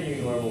say, where do you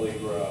normally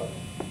grow?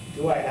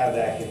 Do I have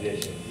that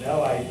condition?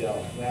 No, I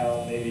don't.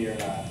 Well, maybe you're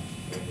not.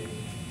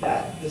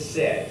 That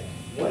said,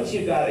 once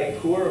you've got a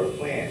core of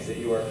plants that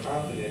you are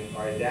confident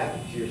are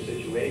adapted to your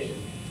situation,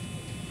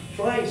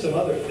 trying some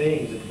other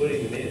things and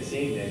putting them in a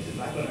seed mix is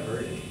not going to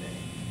hurt anything,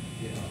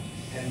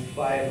 And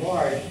by and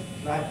large,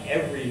 not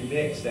every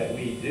mix that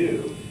we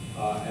do,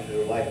 and there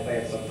are live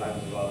plants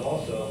sometimes involved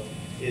also,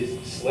 is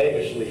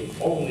slavishly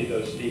only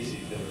those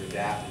species that are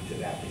adapted to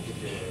that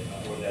particular,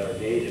 or that are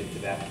native to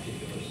that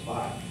particular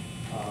spot.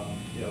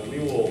 We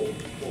will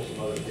pull some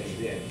other things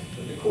in,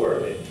 but the core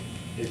of it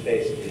is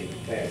basically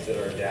plants that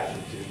are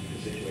adapted to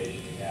the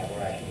situation you have,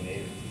 or actually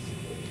native to the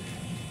situation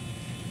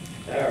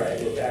you have. All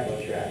right, we're back on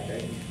track.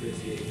 Thank you,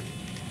 appreciate it.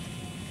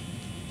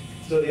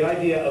 So the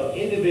idea of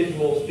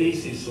individual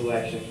species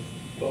selection,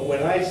 but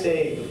when I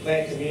say the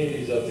plant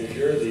communities of New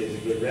Jersey is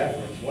a good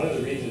reference, one of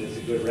the reasons it's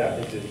a good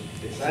reference is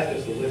it's not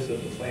just a list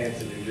of the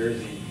plants in New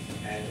Jersey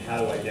and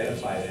how to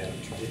identify them,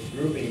 it's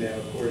grouping them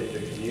according to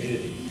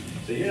communities.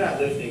 So you're not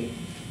lifting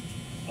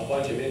a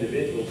bunch of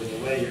individuals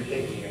in a way, you're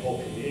taking a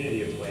whole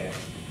community of plants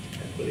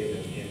and putting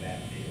them in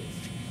that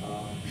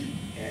field.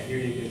 And here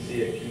you can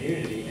see a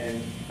community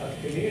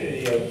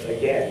of,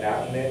 again,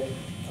 mountain mint,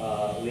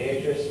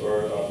 Leatris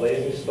or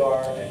blazing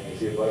star, and you can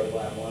see a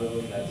butterfly on one of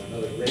them. That's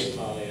another great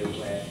pollinator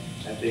plant,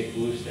 and big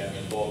blue stem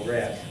and tall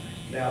grass.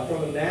 Now,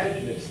 from a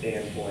management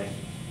standpoint,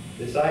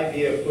 this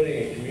idea of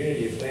putting a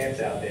community of plants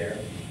out there,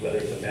 whether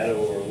it's a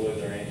meadow or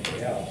woods or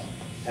anything else,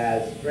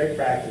 has very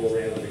practical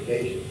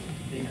ramifications.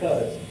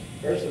 Because,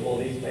 first of all,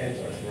 these plants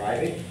are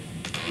thriving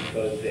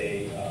because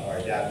they are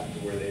adapted to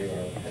where they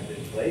have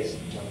been placed,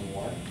 number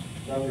one.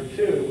 Number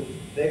two,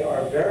 they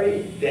are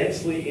very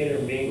densely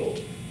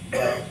intermingled,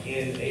 but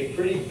in a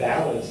pretty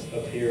balanced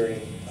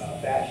appearing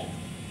fashion.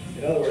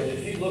 In other words,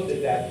 if you looked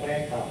at that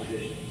plant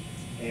composition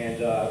and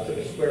took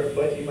a square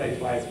foot, you might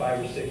find 5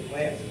 or 6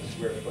 plants in a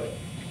square foot.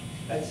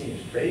 That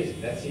seems crazy.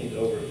 That seems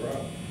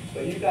overgrown.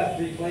 But you've got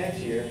 3 plants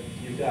here.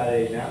 You've got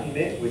a mountain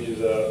mint, which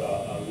is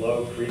a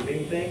low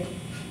creeping thing.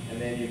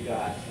 And then you've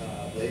got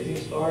blazing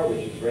star,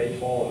 which is very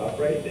tall and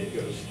upright, that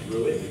goes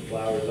through it and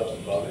flowers up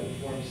above it and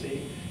forms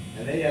seed.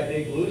 And then you have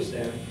big blue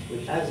stem,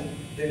 which hasn't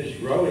finished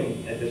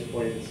growing at this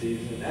point in the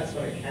season, and that's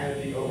going to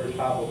canopy over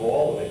top of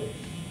all of it,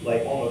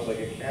 like almost like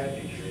a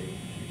canopy tree.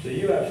 So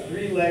you have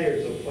 3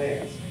 layers of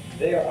plants.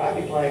 They are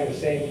occupying the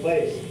same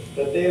place,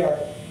 but they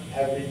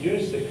have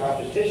reduced the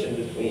competition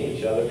between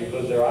each other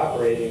because they're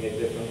operating at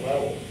different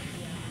levels.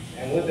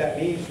 And what that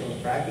means from a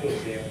practical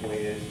standpoint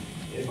is,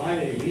 if I'm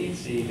a weed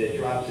seed that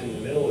drops in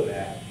the middle of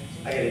that,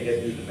 I got to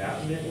get through the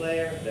mountain mint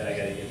layer, then I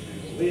got to get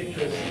through the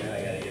Leatris, and then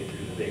I got to get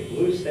through the big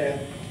blue stem.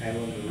 And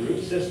when the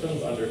root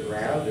system's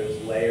underground, there's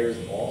layers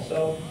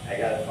also. I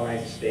got to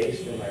find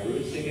space for my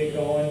roots to get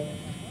going.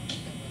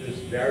 There's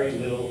very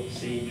little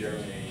seed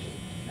germination.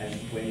 And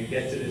when you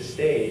get to this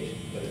stage,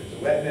 whether it's a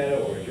wet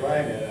meadow or a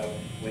dry meadow,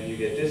 when you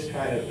get this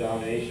kind of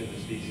domination of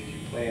the species you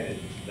planted,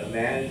 the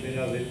management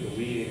of it, the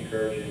weed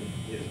incursion,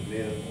 is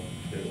minimal.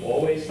 There's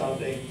always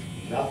something.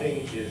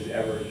 Nothing is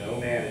ever no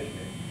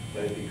management,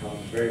 but it becomes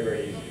very,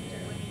 very easy to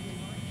manage.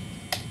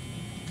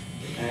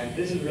 And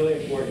this is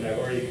really important. I've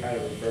already kind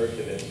of referred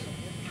to this.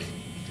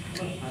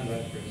 How much time do I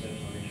have for a session?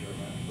 I'll make sure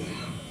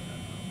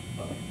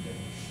I'm okay,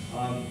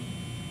 good.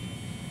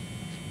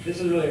 This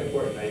is really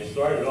important. I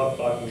started off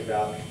talking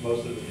about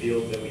most of the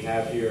fields that we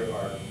have here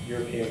are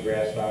European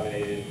grass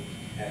dominated,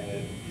 and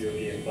the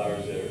European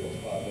flowers that are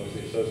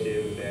mostly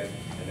associated with them.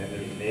 And then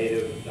there's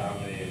native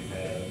dominated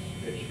meadows,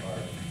 which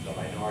are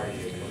the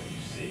minority of what you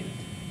see,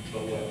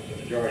 but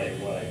the majority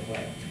of what I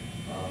plant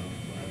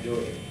when I'm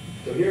doing it.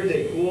 So here's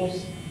a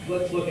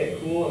let's look at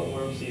cool and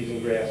warm season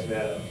grass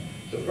meadows.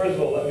 So first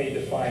of all, let me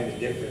define the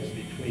difference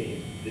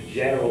between, the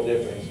general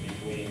difference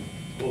between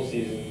cool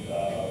season,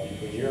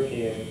 between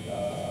European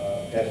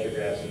pasture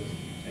grasses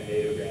and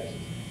native grasses.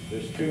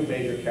 There's 2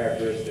 major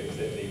characteristics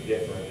that they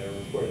differ, and they're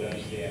important to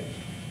understand.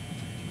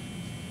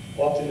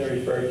 Often they're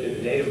referred to,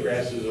 the native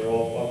grasses are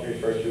often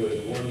referred to as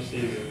warm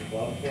season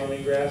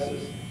clump-forming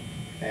grasses,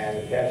 and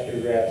the pasture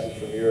grasses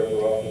from Europe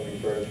are often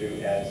referred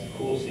to as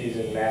cool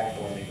season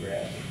mat-forming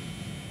grasses.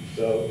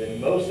 So then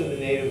most of the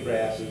native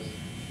grasses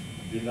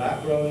do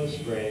not grow in the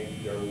spring.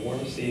 They're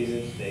warm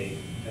seasons. They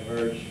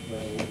emerge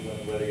when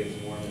the weather gets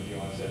warm at the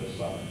onset of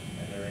summer,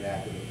 and they're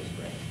inactive in the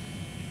spring.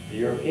 The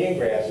European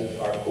grasses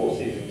are cool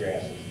season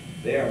grasses.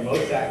 They are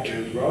most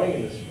actively growing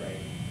in the spring,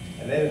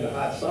 and then in the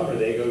hot summer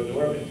they go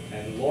dormant.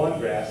 And lawn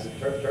grass and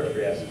turf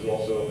grass is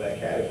also of that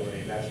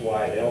category, and that's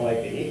why they don't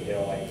like the heat, they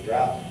don't like the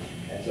drought.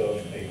 And so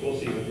if a cool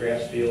season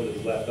grass field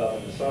is left up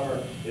in the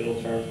summer,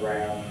 it'll turn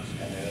brown,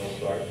 and then it'll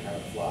start kind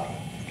of flopping.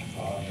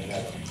 And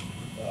that's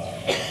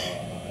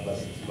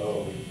unless it's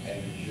mowed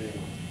end of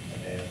June,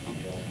 and then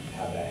you don't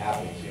have that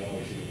happening, so you don't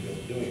always see the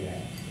field doing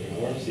that. A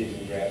warm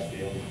season grass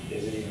field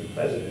isn't even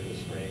present in the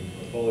spring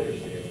from a foliar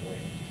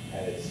standpoint,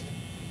 and it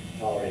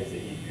tolerates the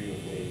heat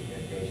beautifully,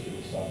 and it goes through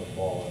the summer,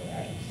 fall, and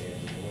actually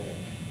stands in the winter.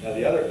 Now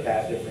the other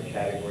different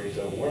categories,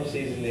 so warm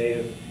season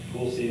native,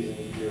 cool season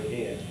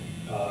European,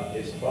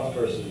 is clump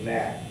versus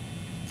mat.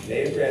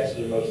 Native grasses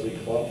are mostly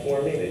clump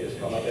forming, they just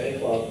come up in a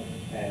clump,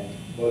 and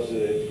most of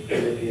the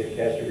European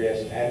pasture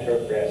grasses and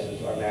turf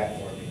grasses are mat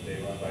forming, they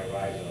run by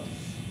rhizomes.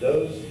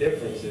 Those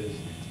differences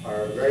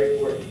are very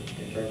important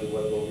in terms of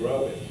what they'll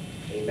grow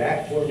in. A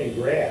mat forming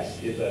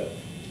grass is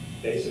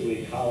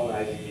basically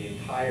colonizing the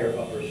entire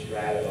upper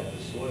strata of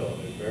the soil.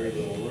 There's very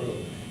little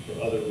room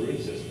for other root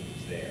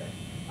systems there,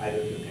 either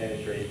to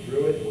penetrate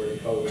through it or to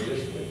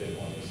coexist with it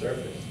on the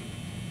surface.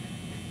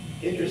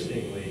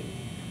 Interestingly,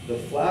 the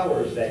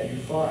flowers that you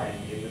find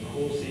in the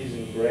cool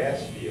season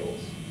grass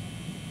fields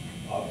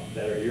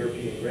that are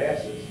European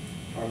grasses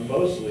are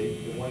mostly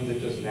the ones that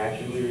just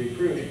naturally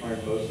recruit are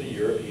mostly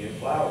European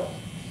flowers.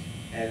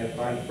 And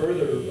upon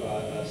further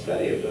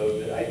study of those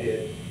that I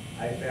did,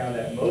 I found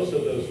that most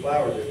of those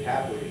flowers are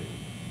taprooted.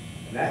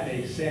 And that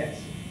makes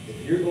sense.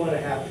 If you're going to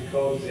have to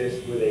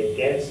coexist with a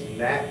dense,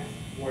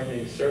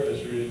 mat-forming,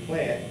 surface-rooted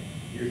plant,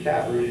 you're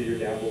taprooted, you're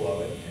down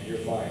below it, and you're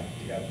fine.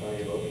 You got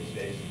plenty of open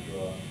space to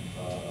draw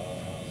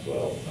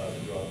soil, to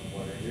draw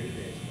water and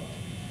nutrients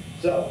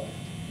from. So,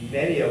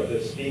 many of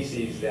the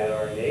species that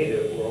are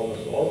native, or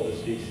almost all of the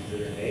species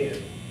that are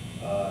native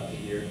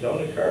here,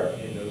 don't occur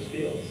in those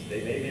fields.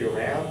 They may be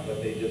around,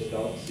 but they just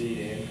don't seed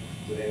in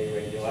with any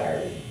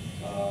regularity.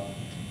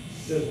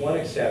 There's one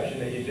exception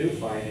that you do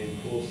find in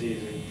cool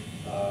season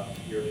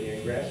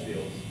European grass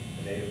fields,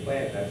 a native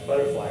plant, and that's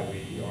butterfly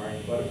weed, the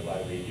orange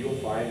butterfly weed. You'll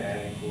find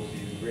that in cool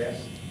season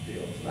grass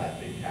fields, not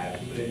big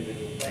patches, but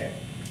individual plants.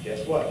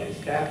 Guess what? It's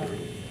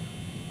taprooted.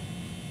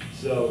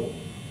 So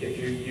if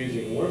you're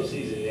using warm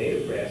season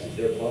native grasses,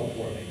 they're plump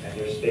forming, and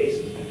there's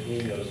spaces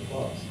between those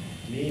clumps,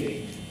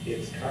 meaning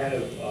it's kind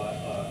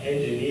of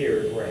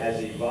engineered or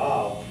has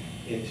evolved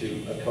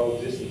into a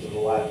coexistence of a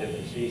lot of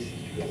different species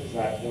because it's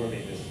not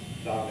forming this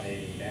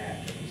dominating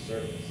mat at the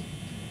surface.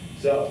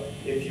 So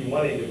if you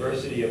want a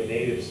diversity of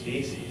native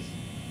species,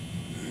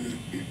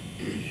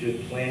 you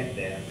should plant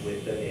them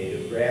with the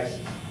native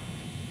grasses.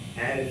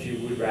 And if you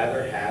would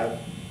rather have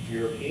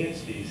European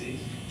species,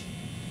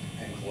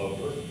 and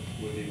clover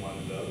would be one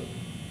of those,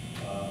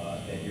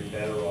 then you're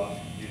better off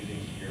using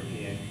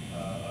European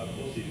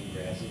cool season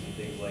grasses and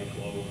things like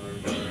clover,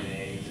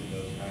 eggs, and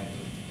those kinds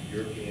of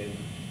European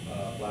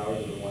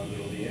flowers are the ones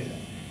that will be in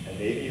them. And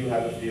maybe you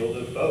have a field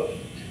of both.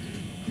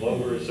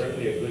 Clover is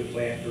certainly a good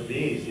plant for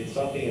bees. It's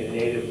something in a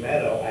native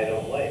meadow I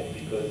don't like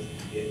because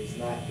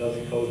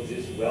doesn't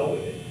coexist well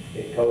with it.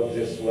 It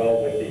coexists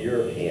well with the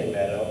European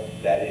meadow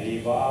that it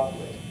evolved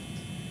with.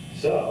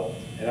 So,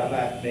 and I'm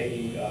not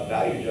making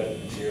value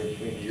judgments here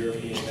between the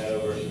European meadow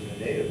versus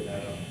the native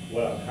meadow.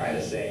 What I'm kind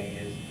of saying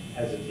is,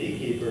 as a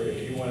beekeeper,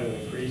 if you want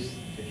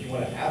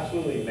to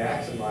absolutely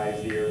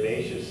maximize the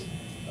herbaceous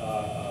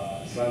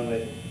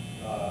sunlit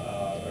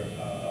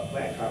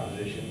plant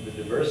composition, the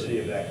diversity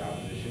of that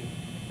composition,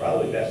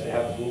 probably best to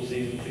have a cool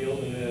season field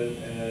and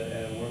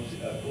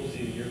a cool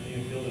season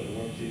European field and a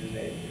warm season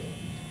native field.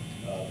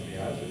 To be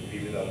honest with you,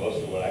 even though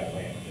most of what I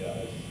plant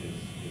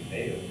is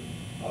native,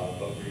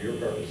 but for your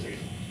purposes,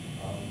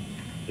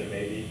 there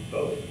may be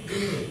both.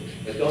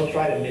 But don't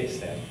try to mix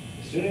them.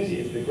 As soon as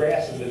the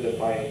grass is the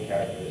defining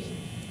characteristic,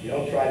 you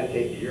don't try to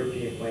take the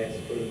European plants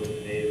and put them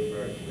with the native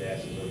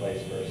grasses or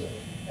vice versa.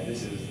 And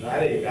this is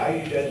not a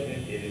value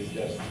judgment. It is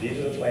just these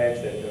are the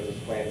plants that those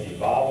plants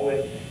evolve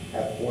with,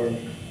 have formed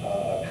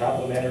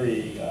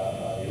complementary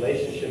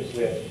relationships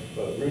with,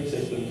 both root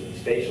systems and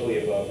spatially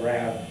above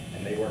ground,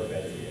 and they work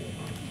better together.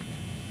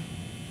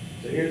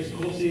 So here's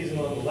cool season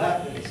on the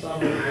left in the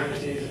summer, warm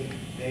season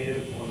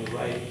native on the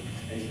right,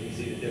 and you can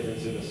see the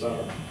difference in the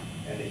summer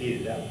and the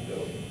heat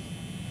adaptability.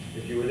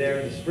 If you were there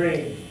in the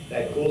spring,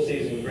 that cool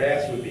season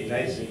grass would be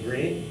nice and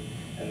green,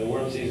 and the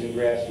warm season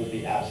grass would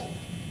be absent.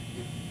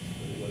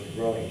 It was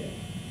growing yet.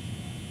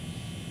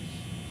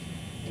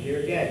 And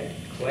here again,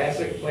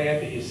 classic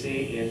plant that you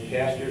see in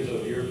pastures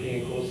of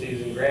European cool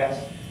season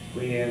grass,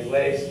 Queen Anne's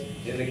lace,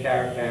 in the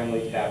carrot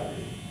family, taproot.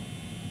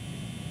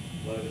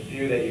 One of the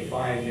few that you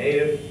find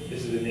native.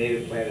 This is a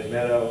native planted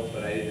meadow,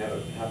 but I didn't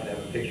happen to have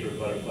a picture of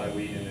butterfly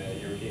weed in the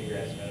European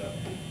grass meadow.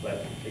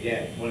 But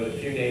again, one of the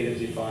few natives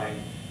you find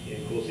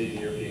in cool season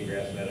European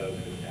grass meadows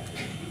is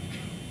taproot.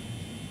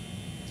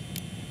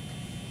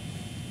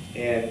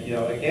 And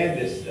again,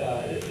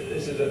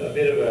 this is a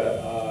bit of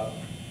a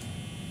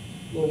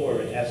little more of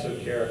an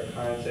esoteric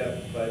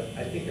concept, but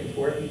I think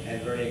important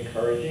and very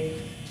encouraging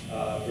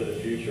for the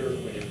future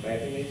when you're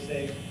planting these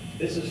things.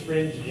 This is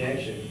fringe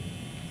gentian.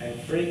 And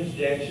fringe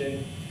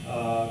gentian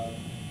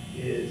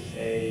is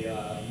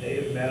a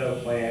native meadow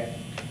plant,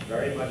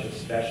 very much a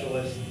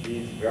specialist,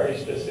 needs very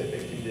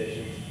specific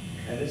conditions.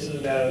 And this is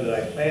a meadow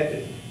that I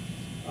planted,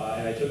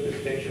 and I took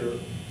this picture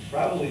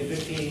probably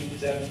 16,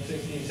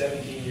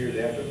 17 years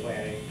after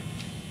planting,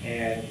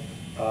 and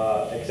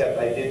except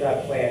I did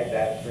not plant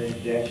that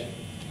fringe gentian.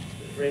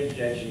 The fringe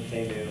gentian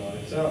came in on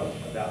its own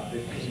about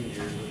 15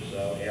 years or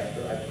so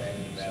after I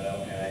planted the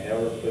meadow, and I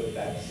never put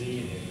that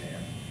seed in there.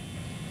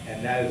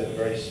 And that is a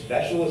very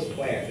specialist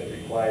plant that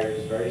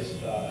requires very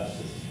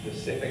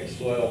specific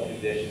soil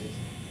conditions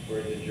for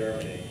it to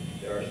germinate.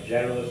 There are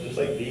generalists, just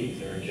like bees,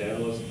 there are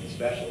generalists and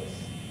specialists.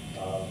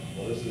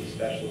 Well, this is a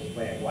specialist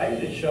plant. Why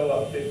did it show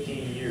up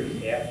 15 years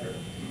after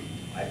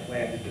I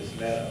planted this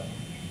meadow?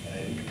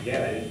 And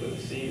I didn't put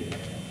the seed in there.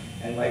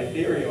 And my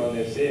theory on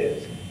this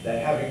is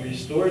that having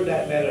restored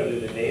that meadow to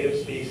the native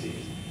species,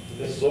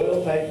 the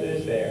soil type that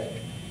is there,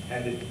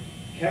 and the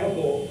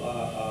chemical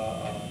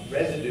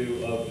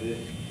residue of the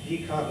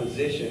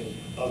decomposition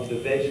of the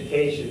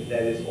vegetation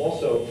that is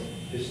also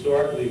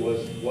historically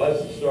was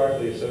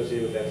historically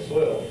associated with that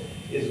soil,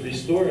 is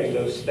restoring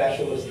those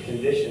specialist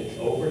conditions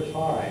over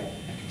time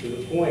to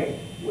the point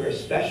where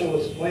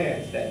specialist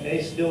plants that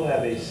may still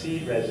have a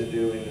seed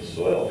residue in the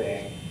soil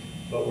bank,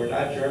 but were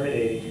not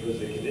germinating because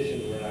the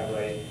conditions were not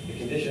right,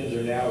 conditions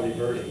are now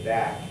reverting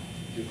back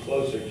to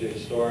closer to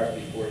historic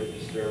before the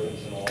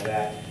disturbance and all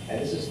that. And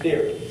this is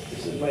theory.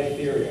 This is my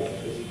theory on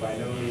it. This is by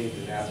no means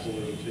an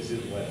absolute, this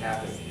is what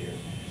happened here.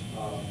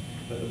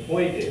 But the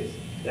point is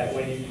that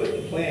when you put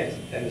the plants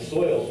and the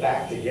soils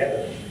back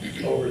together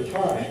over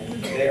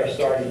time, they are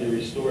starting to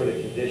restore the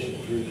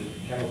condition through the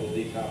chemical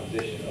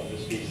decomposition of the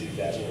species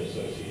that were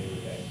associated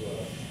with that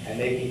soil, and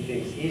making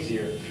things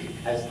easier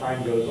as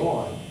time goes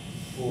on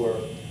for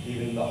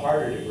even the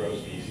harder to grow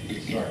species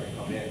to start to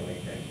come in,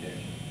 like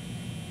vegetation.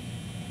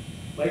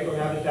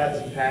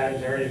 Microhabitats and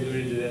patterns, I already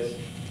alluded to this.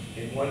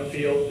 In one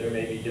field, there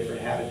may be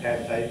different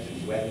habitat types.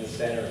 It's wet in the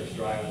center, it's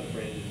dry on the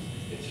fringes,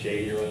 it's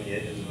shadier on the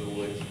edges of the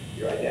woods.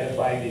 You're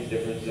identifying these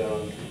different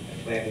zones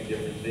and planting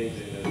different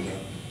things in those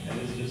zones. And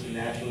this is just a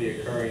naturally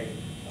occurring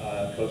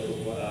coastal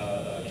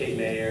Cape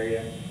May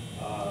area,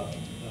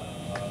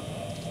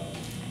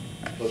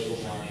 coastal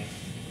marsh.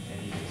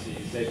 And you can see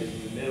sedges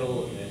in the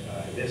middle, and then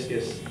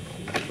hibiscus is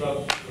the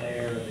shrub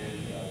layer, and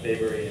then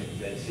bayberry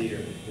and red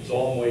cedar. It's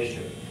all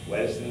moisture.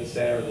 Wettest in the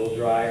center, a little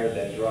drier,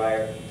 then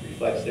drier,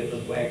 reflects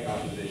different plant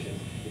compositions.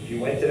 If you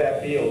went to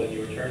that field and you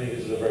were turning,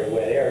 this is a very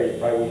wet area, you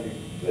probably would be,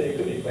 well, you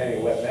could be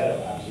planting a wet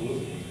meadow,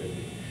 absolutely you could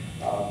be.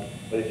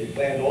 But if you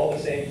planted all the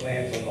same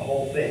plants on the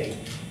whole thing,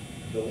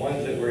 the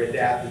ones that were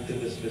adapted to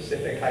the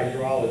specific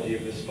hydrology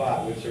of the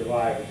spot would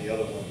survive and the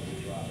other ones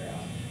would drop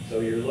out. So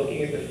you're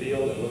looking at the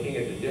field and looking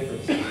at the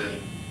differences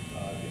in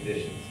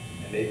conditions,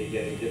 and maybe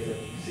getting different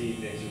seed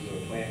mixes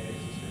or plant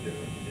mixes for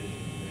different conditions.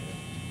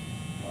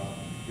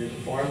 Here's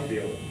a farm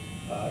field.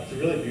 It's a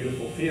really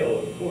beautiful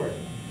field of corn.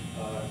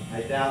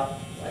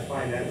 I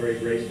find that very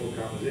graceful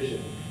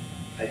composition.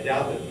 I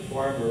doubt that the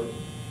farmer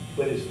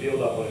put his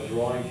field up on a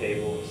drawing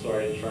table and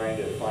started trying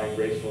to find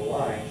graceful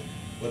lines.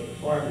 What the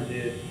farmer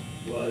did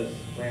was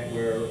plant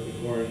where the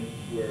corn,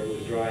 where it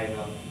was dry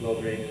enough, well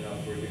drained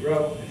enough for it to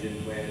grow, and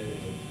didn't plant it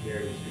where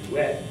it was too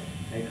wet,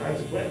 and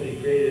consequently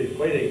created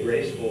quite a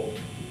graceful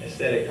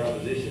aesthetic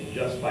composition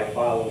just by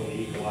following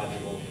the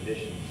ecological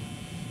conditions.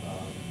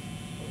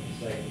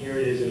 Like here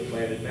it is in a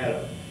planted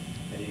meadow,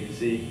 and you can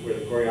see where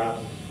the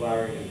coreopsis is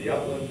flowering in the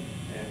upland,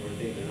 and where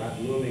things are not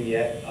blooming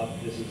yet. Up,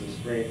 this is the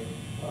spring,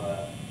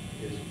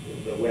 is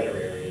the wetter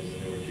areas,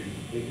 and there were two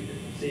completely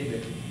different seed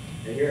mixes.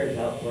 And here is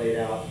how it played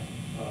out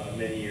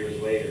many years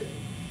later,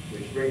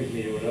 which brings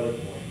me to another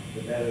point: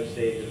 the meadow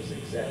stage of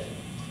succession.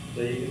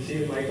 So you can see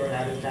the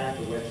microhabitat,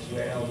 the wet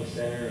swale in the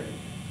center, and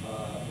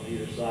on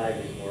either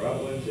side is more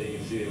upland. So you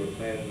can see they were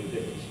planted with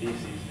different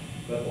species.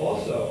 But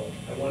also,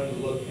 I wanted to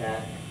look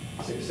at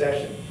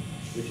succession,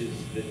 which is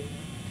the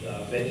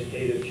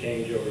vegetative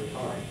change over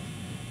time.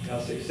 Now,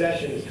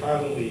 succession is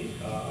commonly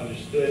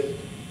understood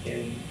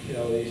in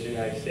the Eastern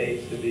United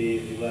States to be,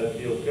 if you let a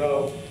field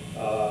go,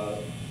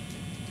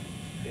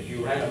 if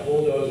you ran a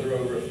bulldozer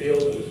over a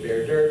field that was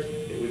bare dirt,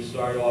 it would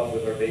start off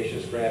with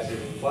herbaceous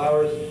grasses and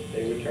flowers.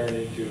 They would turn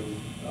into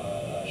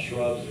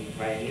shrubs and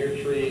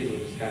pioneer trees,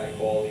 which is kind of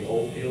called the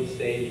old field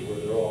stage, where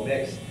they're all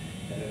mixed,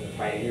 and then the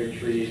pioneer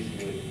trees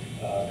would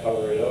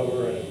cover it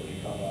over, and it would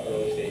become an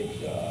early stage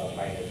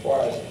pioneer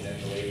forest, and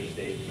then the later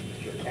stage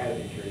mature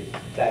canopy trees.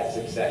 That's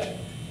succession.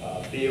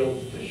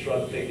 Field to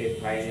shrub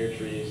thicket, pioneer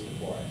trees to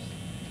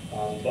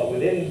forest. But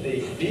within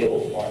the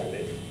field part of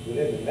it,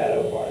 within the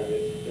meadow part of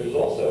it, there's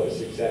also a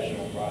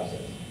successional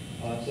process.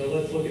 So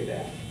let's look at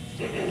that.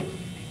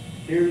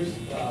 Here's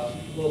a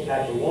little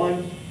patch of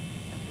one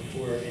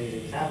before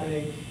anything's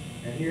happening,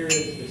 and here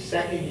is the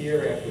second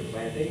year after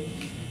planting,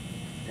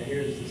 and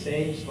here's the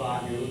same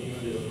spot. You're looking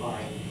under the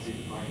pine, you can see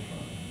the pine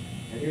trunk.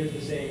 And here's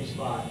the same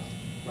spot,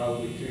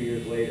 probably 2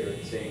 years later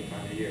at the same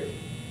time of year.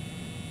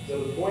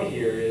 So the point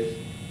here is,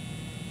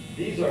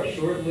 these are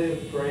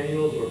short-lived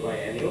perennials or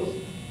biennials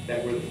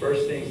that were the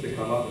first things to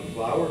come up and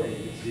flower. And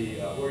you can see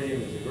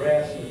Hordeum is the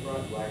grass in the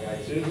front,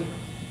 black-eyed Susan.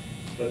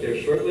 But they're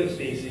short-lived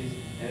species,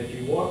 and if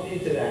you walked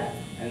into that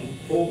and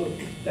pulled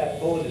that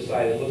foliage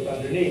aside and looked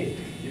underneath,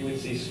 you would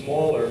see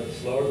smaller,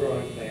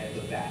 slower-growing plants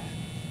of that.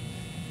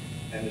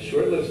 And the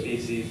short-lived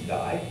species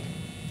die,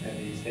 and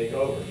these take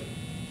over.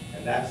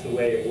 And that's the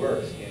way it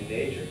works in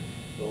nature.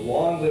 The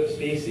long-lived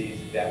species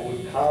that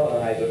would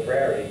colonize a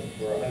prairie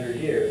for 100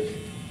 years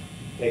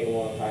take a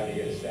long time to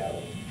get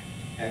established.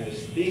 And the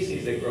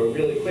species that grow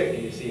really quick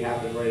and you see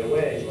happen right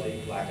away,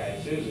 like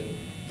black-eyed Susan,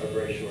 are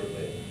very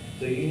short-lived.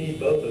 So you need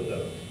both of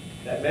those.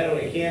 That meadow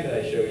in can that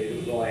I showed you, it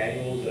was all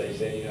annuals that I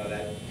said,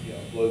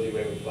 that blows you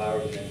away with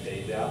flowers and then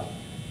fades out.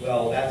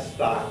 Well, that's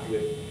stocked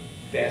with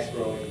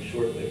fast-growing,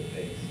 short-lived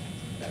things.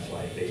 That's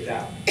why it fades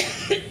out.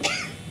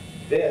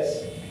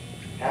 This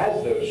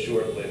has those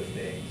short-lived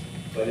things,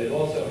 but it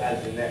also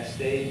has the next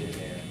stage in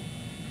there.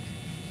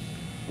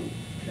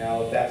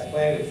 Now, if that's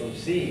planted from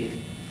seed,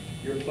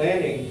 you're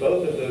planting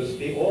both of those,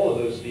 all of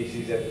those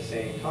species at the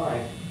same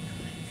time,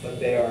 but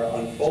they are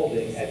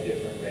unfolding at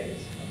different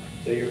rates.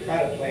 So you're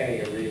kind of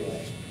planting a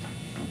relay.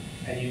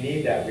 And you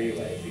need that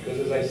relay, because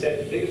as I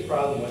said, the biggest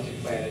problem once you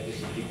plant it is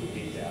to keep the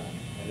weeds out.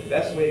 And the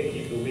best way to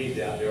keep the weeds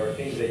out, there are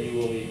things that you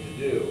will need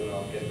to do, and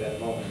I'll get that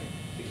in a moment,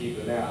 to keep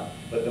them out.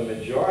 But the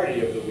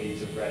majority of the weed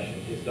suppression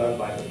is done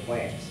by the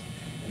plants.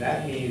 And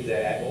that means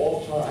that at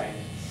all times,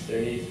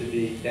 there needs to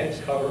be dense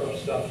cover of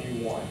stuff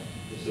you want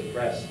to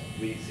suppress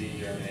weed seed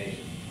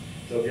germination.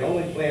 So if you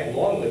only plant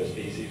long-lived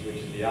species, which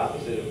is the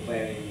opposite of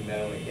planting the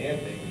meadow and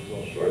camping, which is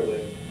all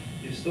short-lived,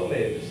 you've still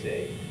made a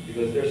mistake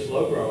because they're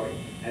slow-growing,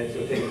 and it's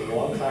going to take a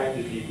long time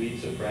to be weed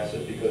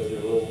suppressive because they're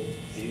little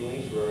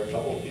seedlings for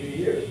a few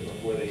years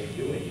before they can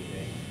do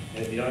anything.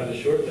 And if you don't have the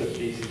short-lived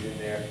species in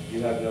there,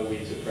 you have no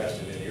weed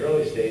suppressant in the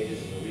early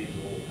stages, and the weeds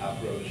will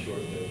outgrow the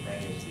short-lived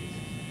perennial species.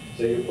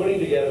 So you're putting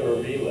together a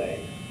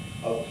relay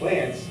of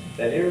plants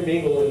that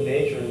intermingle in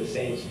nature in the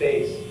same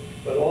space,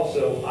 but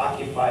also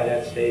occupy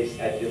that space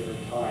at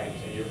different times,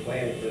 and you're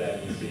planning for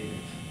that in the sequence.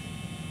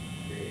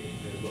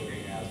 You're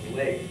looking at the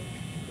lake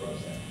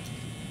across that.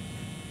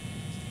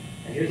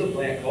 And here's a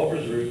plant,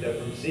 Culver's root, that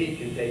from seed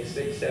can take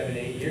 6, 7,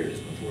 8 years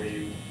before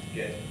you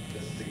get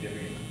a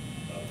significant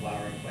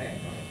flowering plant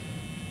from it.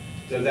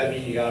 So does that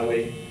mean you gotta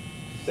wait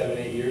 7,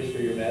 8 years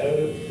for your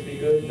meadow to be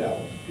good?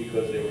 No,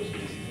 because there were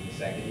species in the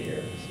second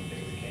year, some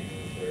things that came in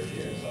the third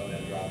year, some of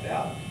them dropped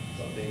out,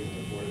 some things in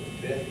the fourth and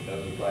fifth,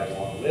 those are probably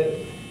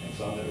long-lived, and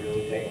some that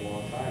really take a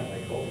long time,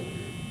 like Culver's root.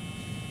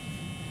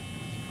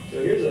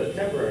 So here's a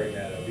temporary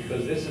meadow,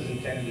 because this is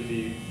intended to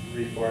be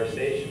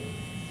reforestation.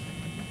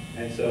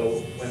 And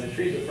so when the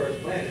trees are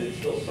first planted, it's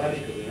still sunny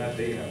because they're not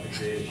big enough to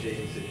create a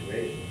shady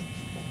situation.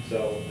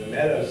 So the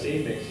meadow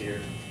seed mix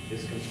here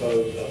is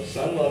composed of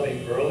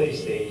sun-loving early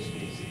stage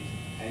species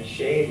and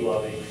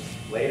shade-loving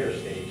later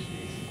stage species.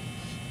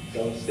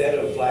 So instead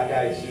of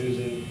black-eyed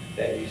Susan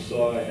that you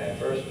saw in that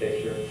first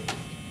picture,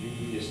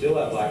 you still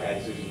have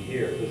black-eyed Susan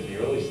here because in the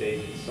early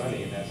stage it's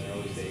sunny and that's an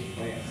early stage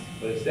plant.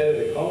 But instead of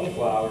the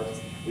coneflower,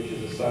 which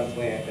is a sun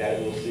plant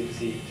that will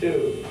succeed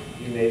to,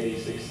 you may be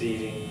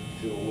succeeding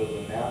to a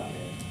woodland mountain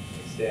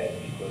instead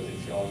because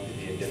it's going to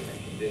be a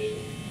different condition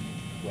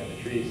when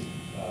the trees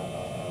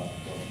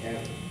form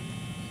canopy.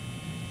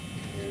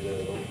 Here's a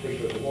little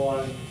picture of the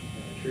lawn and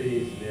the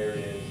trees, and there it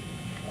is,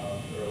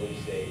 early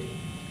stage.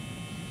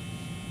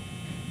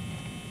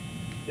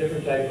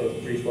 Different type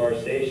of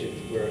reforestation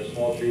where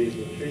small trees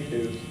with tree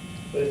tubes,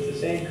 but it's the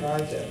same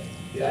concept.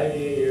 The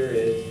idea here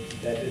is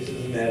that this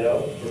is a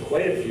meadow for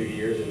quite a few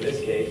years in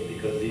this case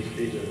because these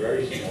trees are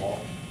very small.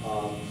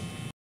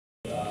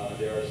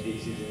 There are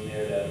species in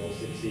there that will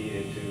succeed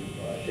into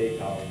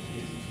shade-tolerant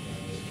species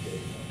in this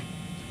case.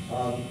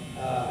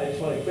 I just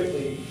want to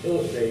quickly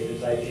illustrate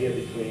this idea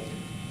between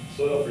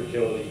soil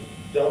fertility.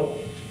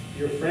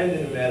 Your friend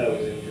in the meadow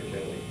is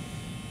infertility,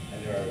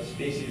 and there are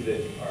species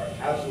that are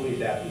absolutely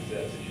adapted to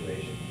that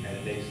situation, and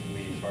it makes the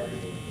weeds harder to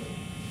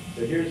avoid.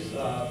 So here's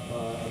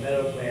a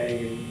meadow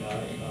planting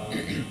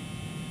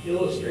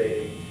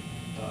illustrating.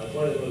 It's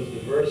one of the most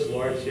diverse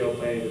large-scale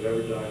plantings I've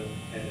ever done,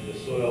 and the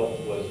soil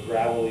was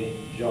gravelly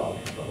junk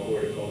from a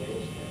horticultural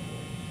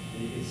standpoint.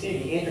 And you can see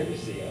the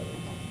intricacy of it.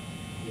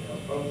 You know,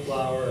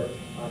 coneflower,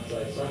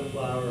 oxeye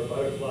sunflower,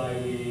 butterfly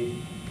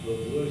weed,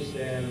 little blue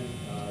stem.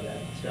 That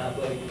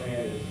scrap-legged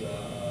plant is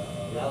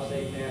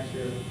rattlesnake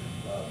master.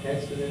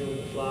 Penstemon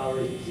with the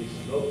flower. You can see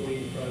some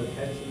milkweed in front of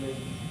the penstemon.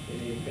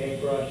 Indian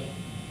paintbrush,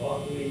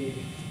 hawkweed,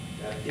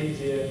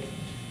 baptisia,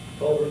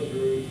 Culver's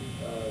root,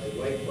 the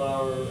white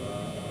flower,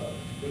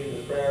 Queen of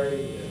the Prairie,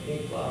 the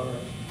pink flower,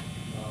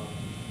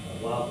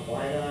 wild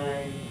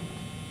quinine,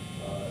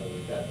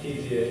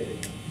 baptisia in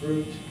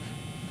fruit,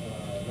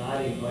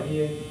 nodding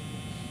onion,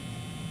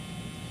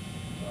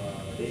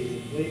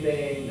 daisy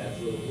fleabane, that's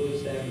a little blue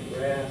stem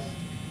grass,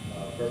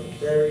 purple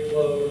prairie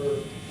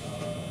clover,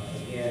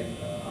 again,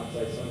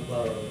 oxeye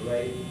sunflower on the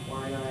right,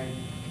 quinine.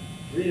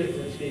 3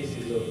 different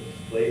species of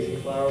blazing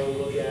flower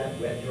we'll look at,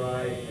 wet,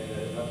 dry, and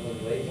an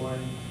upland late one.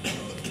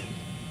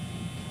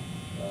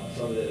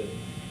 Some of the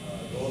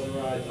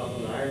goldenrod,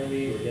 upland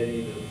ironweed, we're getting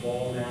into the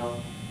fall now.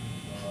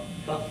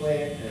 Cup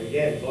plant, and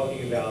again,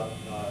 talking about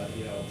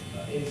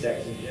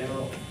insects in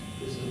general.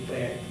 This is a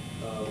plant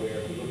where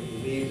if you look at the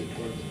leaves, it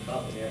forms a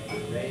cup, and after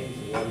it rains,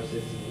 the water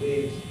sits in the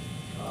leaves.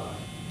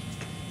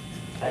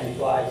 Tiny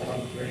flies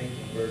come to drink,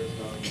 and birds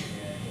come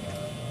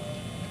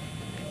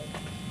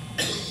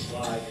and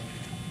fly.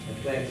 And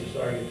plants are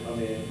starting to come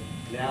in.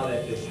 Now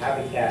that this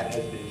habitat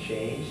has been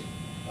changed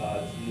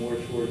more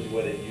towards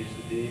what it used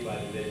to be by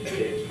the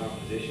vegetative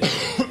composition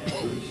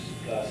and root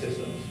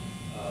systems,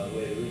 the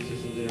way the root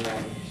systems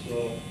interact with the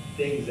soil,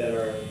 things that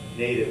are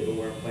native but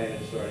weren't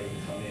planted starting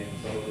to come in.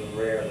 Some of them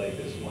rare, like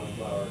this one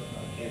flower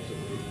cancer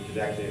root, which is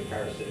actually a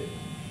parasitic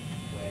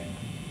plant.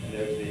 And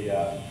there's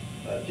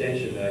the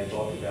gentian that I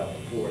talked about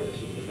before.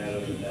 This was the meadow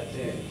that that's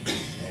in.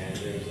 And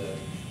there's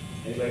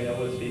anybody know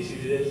what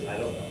species it is? I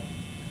don't know.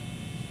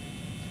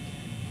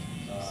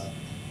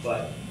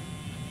 But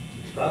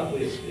it's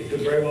probably, it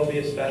could very well be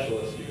a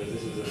specialist because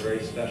this is a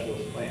very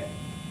specialist plant.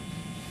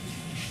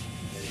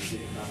 There you see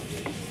the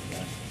composition of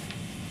that.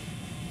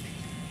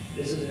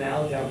 This is in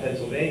Allentown,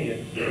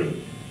 Pennsylvania,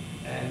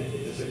 and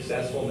it's a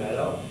successful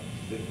meadow.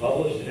 It's been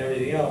published and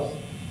everything else.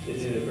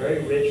 It's in a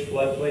very rich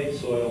floodplain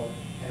soil,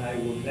 and I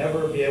will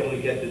never be able to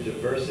get the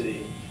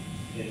diversity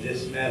in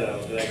this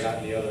meadow that I got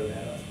in the other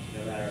meadow,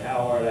 no matter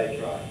how hard I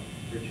try,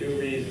 for 2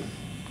 reasons.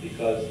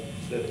 Because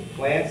the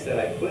plants that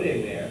I put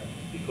in there,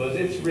 because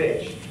it's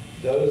rich,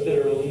 those that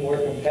are a little more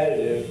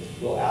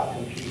competitive will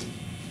outcompete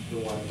the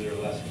ones that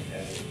are less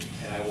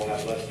competitive, and I will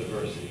have less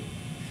diversity,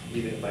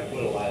 even if I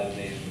put a lot of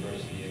native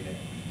diversity in there.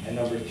 And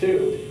number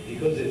two,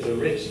 because it's a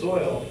rich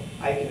soil,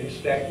 I can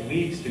expect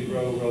weeds to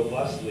grow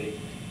robustly,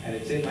 and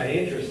it's in my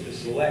interest to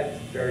select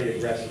very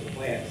aggressive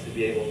plants to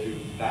be able to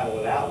battle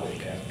it out with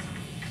them.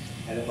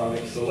 And if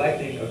I'm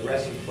selecting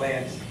aggressive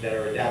plants that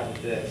are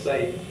adapted to that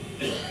site,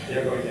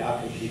 they're going to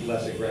outcompete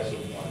less aggressive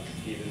ones,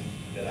 even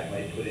that I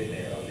might put in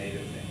there, a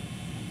native thing.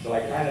 So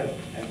I kind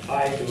of am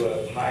tied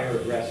to a higher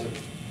aggressive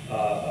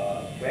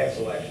plant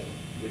selection,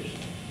 which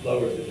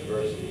lowers the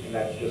diversity, and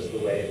that's just the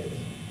way it is.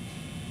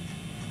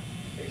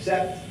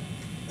 Except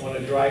on a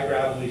dry,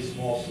 gravelly,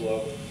 small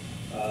slope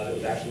that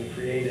was actually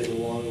created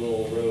along a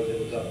little road that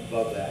was up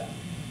above that.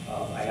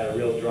 I had a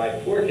real dry,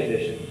 poor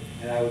condition,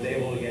 and I was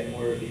able to get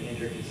more of the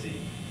intricacy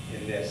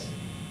in this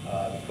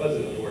because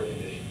of the poor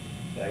condition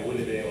that I wouldn't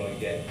have been able to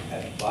get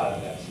at the bottom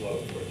of that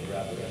slope or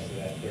throughout the rest of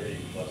that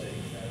 30-plus acre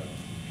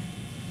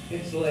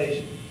meadow.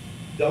 Installation.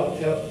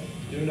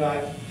 Do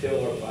not till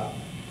or plow.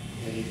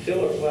 When you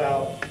till or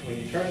plow, when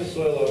you turn the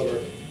soil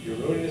over, you're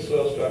ruining the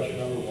soil structure,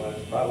 number one.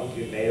 It's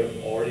probably may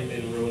have already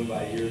been ruined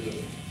by years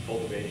of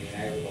cultivating and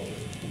agriculture.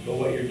 But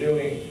what you're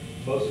doing,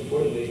 most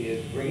importantly,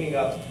 is bringing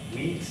up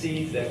weed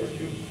seeds that were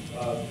too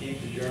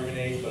deep to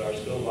germinate but are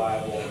still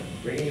viable,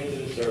 bringing them to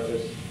the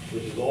surface,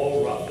 which is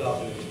all roughed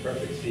up and is a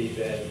perfect seed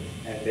bed,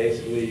 and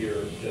basically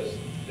you're just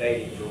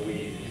begging for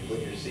weeds. You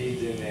put your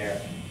seeds in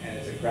there, and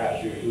it's a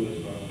crapshoot who is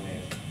going to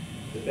win.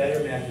 The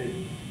better method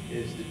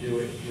is to do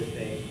it with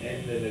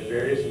the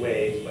various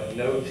ways, but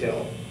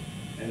no-till.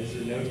 And this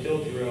is a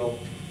no-till drill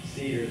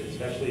seeder that's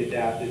specially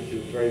adapted to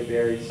very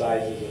varied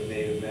sizes of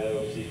native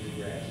meadow seeds and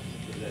grasses.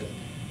 So that's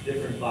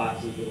different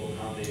boxes that will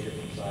accommodate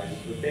different sizes.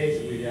 But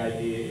basically the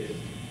idea is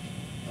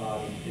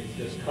it's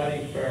just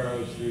cutting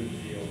furrows through the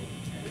field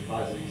and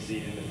depositing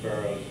seed in the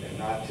furrows and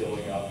not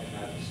tilling up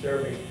and not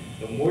disturbing.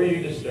 The more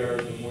you disturb,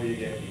 the more you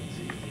get weed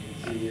seeds.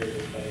 You can see here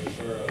it's cutting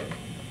furrows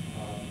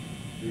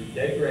through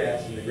dead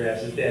grass, and the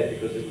grass is dead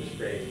because it was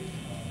sprayed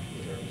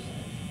with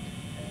herbicide.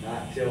 And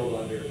not tilled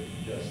under,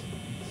 just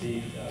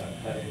seed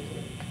cut into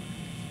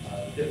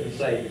it. Different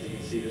site, as you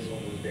can see, this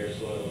one was bare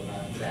soil and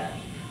not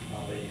thatched,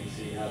 but you can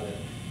see how the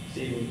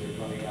seedlings are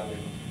coming up in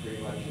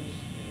pretty much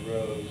in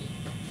rows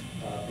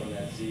from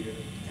that cedar.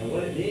 And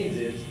what it means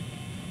is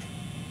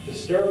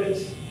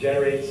disturbance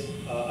generates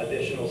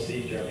additional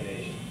seed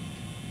germination.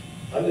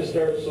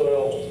 Undisturbed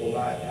soil will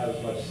not have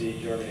as much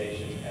seed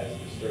germination as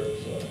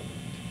disturbed soil.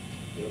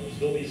 There will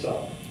still be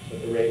some,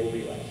 but the rate will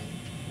be less.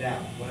 Now,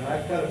 when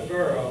I've cut a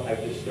furrow,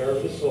 I've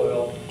disturbed the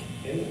soil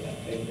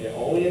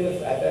only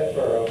at that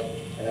furrow,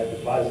 and I've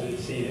deposited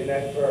seed in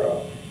that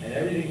furrow, and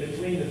everything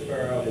between the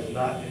furrow has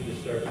not been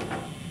disturbed.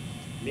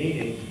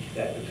 Meaning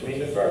that between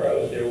the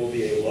furrows there will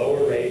be a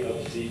lower rate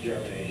of seed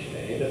germination,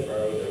 and in the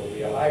furrow there will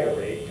be a higher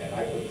rate, and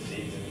I put the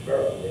seeds in the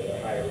furrow where the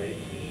higher rate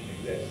condition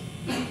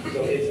exists.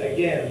 So it's,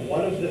 again,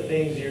 one of the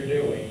things you're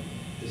doing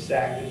to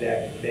stack the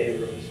deck in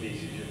favor of the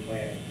species you're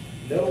planting.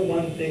 No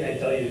one thing I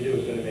tell you to do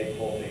is going to make the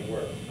whole thing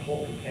work. The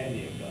whole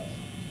compendium does.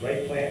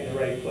 Right plant in the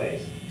right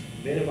place.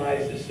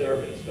 Minimize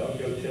disturbance. Don't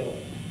go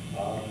tilling.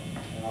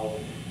 And I'll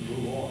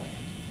move on.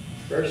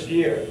 First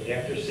year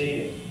after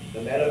seeding,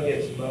 the meadow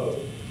gets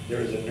mowed.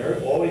 There's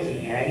always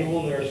an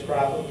annual nurse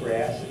crop of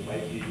grass. It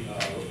might be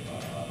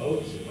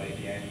oats, it might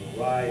be annual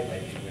rye, it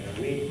might be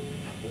winter wheat.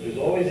 But there's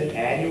always an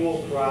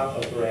annual crop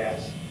of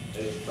grass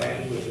that is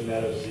planted with the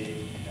meadow seed,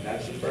 and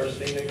that's the first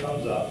thing that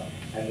comes up.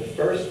 And the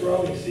first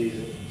growing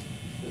season,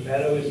 the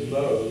meadow is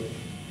mowed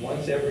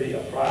once every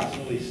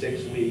approximately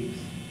 6 weeks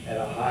at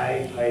a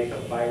high height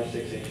of 5 or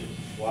 6 inches.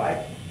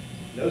 Why?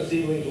 No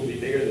seedlings will be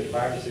bigger than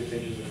 5 or 6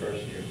 inches the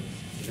first year.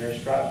 The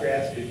nurse crop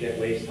grass could get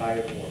waist high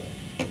or more.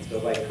 So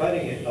by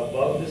cutting it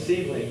above the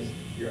seedlings,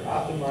 you're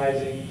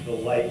optimizing the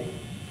light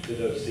to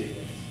those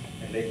seedlings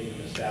and making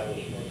them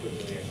establish more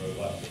quickly and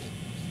robustly.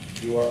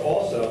 You are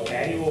also,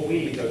 annual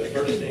weeds are the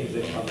first things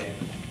that come in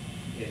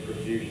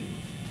profusion.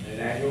 And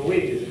an annual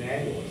weed is an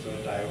annual, it's going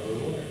to die over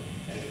the winter.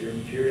 And if you're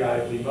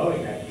periodically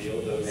mowing that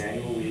field, those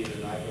annual weeds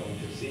are not going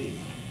to seed.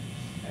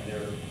 And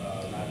they're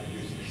not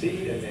producing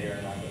seed, and they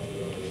are not going to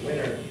live over the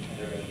winter, and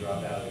they're going to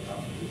drop out of the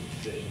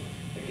composition.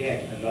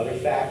 Again, another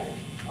factor,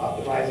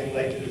 optimizing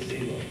light to the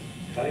seedlings,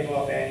 cutting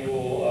off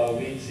annual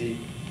weed seed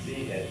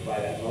heads by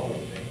that mowing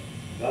thing.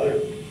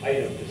 Another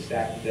item to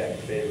stack the deck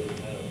in favor of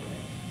the meadow plant.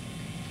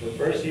 So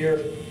first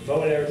year,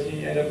 mow it every,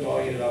 you end up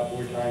mowing it about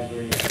 4 times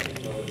during your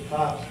season, mow the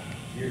tops.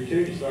 Year 2,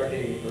 you start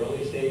getting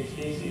early stage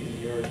species, and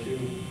year 2,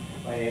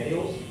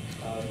 biennials,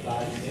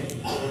 dotted in the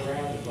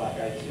foreground, the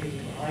black-eyed Susan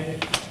behind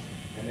it,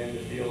 and then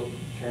the field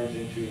turns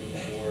into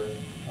a more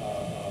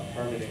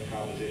permanent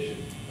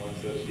composition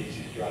once those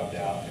species dropped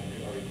out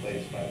and are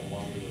replaced by the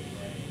longer-lived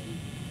perennials.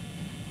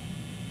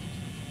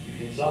 You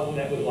can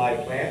supplement with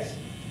live plants,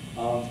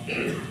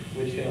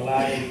 which can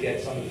allow you to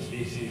get some of the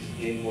species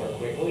in more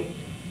quickly,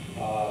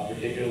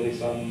 particularly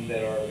some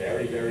that are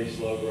very, very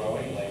slow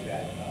growing, like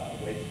that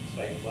white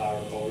spike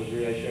flower clovers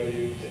root I showed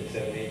you, it's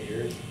 7, 8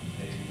 years,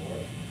 maybe more.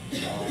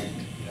 You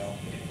know,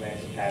 you can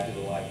plant some patches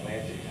of live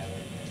plants, you can have it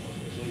more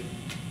quickly.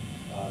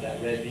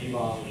 That red bee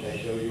balm, which I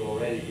showed you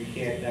already,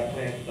 that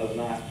plant does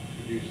not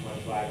produce much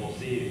viable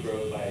seed. It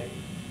grows by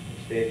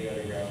expanding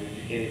underground roots.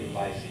 You can't even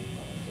buy seed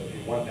from it. So if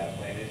you want that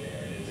plant in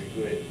there, and it's a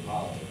good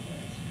pollinator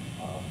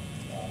plant,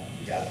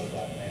 you got to put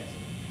that plant in.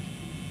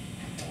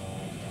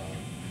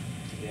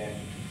 Again,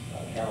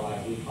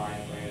 Carolina blue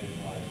pine planted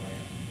in live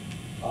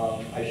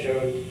plant. I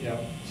showed, you know,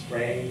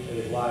 spraying.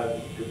 There's a lot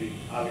of, could be,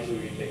 obviously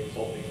we can take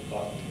consulting and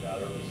talking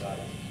about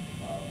herbicides.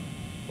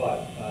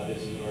 But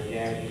this is an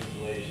organic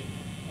installation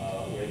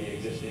where the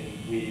existing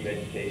weedy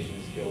vegetation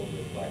is killed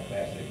with black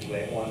plastic. We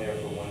lay it on there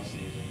for 1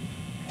 season.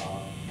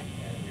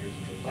 And here's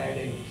the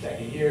planting,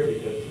 2nd year,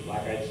 because the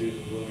black-eyed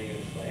Susan blooming and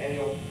it's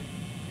biennial.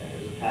 And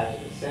there's a patch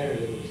in the center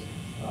that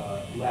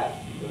was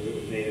left because it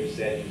was native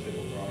sedges that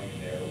were growing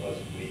in there. It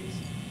wasn't weeds.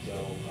 So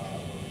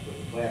when we put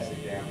the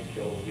plastic down to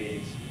kill the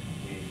weeds,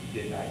 we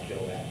did not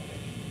kill that.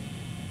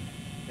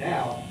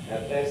 Now,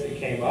 that plastic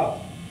came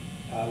up,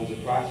 it was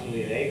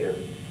approximately 1 acre,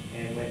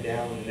 and went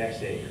down on the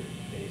next acre,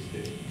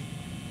 phase 2.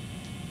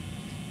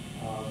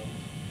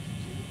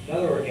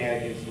 Another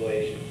organic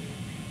installation,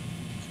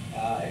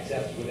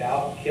 except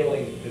without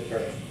killing the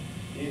turf.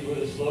 These were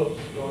the slopes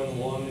going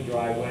along the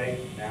driveway,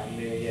 mountain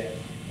there again.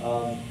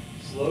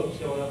 Slopes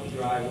going up the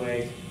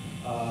driveway,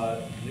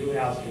 new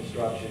house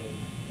construction.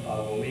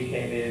 When we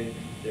came in,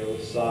 there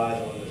was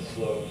sod on the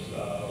slopes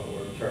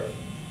or turf,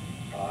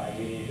 and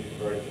we needed to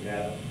convert it to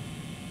meadow.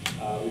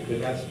 We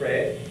could not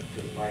spray it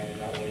because mine did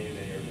not want to use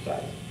any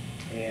herbicides.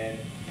 And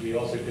we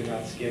also could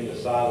not skim the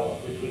sod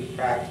off, which was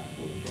practical.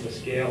 From a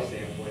scale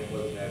standpoint, it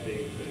wasn't that big,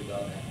 we could have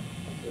done that.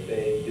 But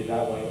they did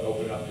not want to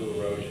open up to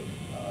erosion.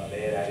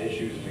 They had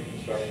issues in the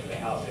construction of the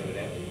house,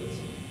 evidently, with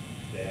some,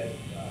 they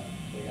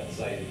got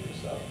cited for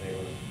stuff. They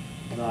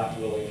were not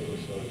willing to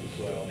expose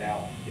the soil.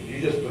 Now, if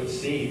you just put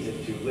seeds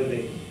into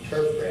living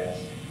turf grass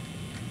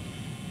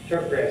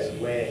is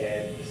way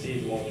ahead. The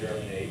seeds won't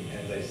germinate.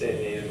 And as I said,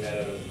 native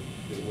meadows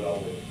do well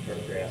with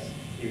turf grass.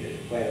 Even if you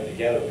plant them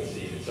together with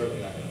seed, it's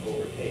certainly not going to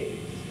overtake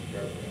existing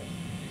turf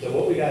grass. So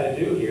what we got to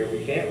do here,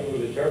 we can't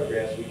remove the turf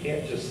grass. We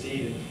can't just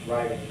seed and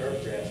thriving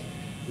turf grass.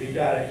 We've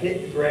got to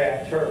hit the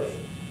grass turf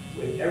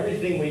with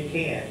everything we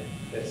can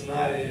that's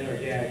not an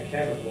inorganic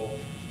chemical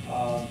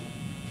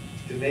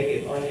to make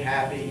it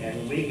unhappy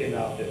and weak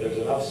enough that there's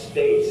enough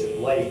space and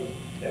light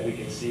that we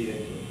can seed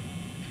into it.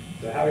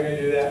 So how are we going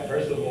to do that?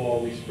 First of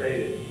all, we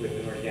sprayed it with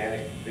an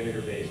organic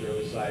vinegar-based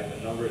herbicide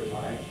a number of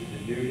times to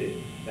denude it.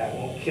 That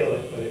won't kill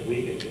it, but it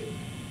weakens it.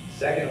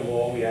 Second of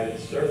all, we added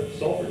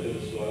sulfur to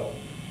the soil,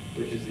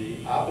 which is the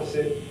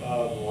opposite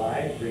of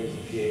lime. It brings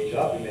the pH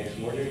up and makes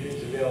more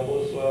nutrients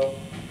available to soil.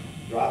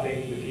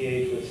 Dropping the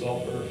pH with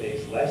sulfur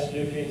makes less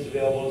nutrients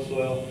available to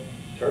soil.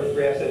 Turf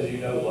grass, as you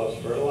know,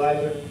 loves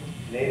fertilizer.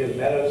 Native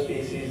meadow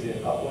species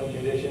in upland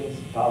conditions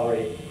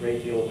tolerate a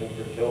great deal of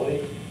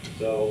infertility.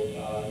 So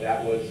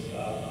that was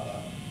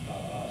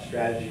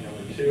strategy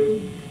number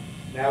 2.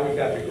 Now we've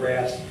got the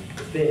grass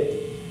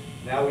thin.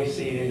 Now we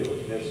seed into it,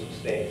 and there's some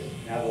space.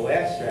 Now the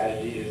last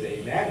strategy is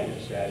a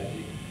management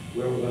strategy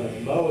where we're going to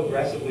mow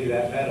aggressively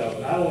that meadow,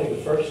 not only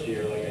the first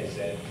year, like I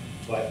said,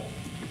 but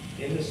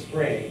in the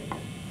spring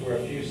for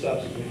a few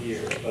subsequent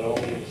years, but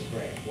only in the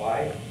spring.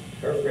 Why?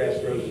 Turf grass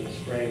grows in the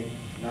spring,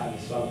 not in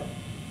the summer.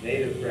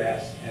 Native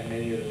grass and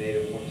many of the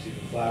native warm season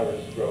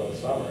flowers grow in the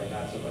summer and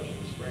not so much in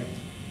the spring.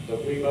 So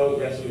if we mow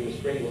aggressively in the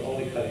spring, we're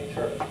only cutting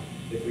turf.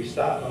 If we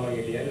stop mowing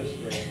at the end of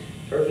spring,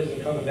 turf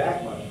isn't coming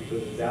back much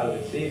because it's out of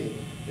its season.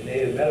 The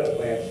native meadow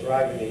plants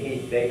thrive in the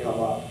heat, they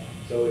come up.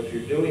 So if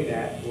you're doing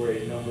that for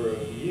a number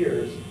of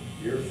years,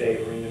 you're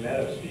favoring the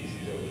meadow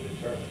species over the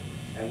turf.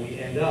 And we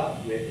end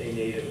up with a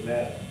native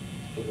meadow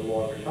for the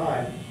longer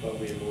time, but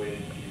we avoided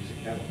the use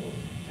of chemicals.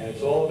 And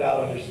it's all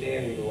about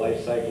understanding the life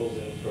cycles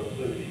and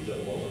proclivities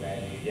of what we're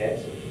managing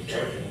against, which was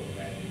different than what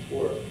we're managing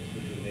for,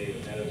 which was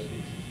native meadow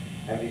species.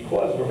 And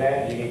because we're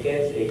managing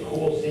against a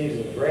cool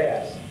season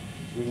grass,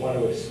 we want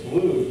to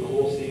exclude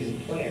cool season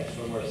plants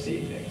from our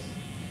seed mix.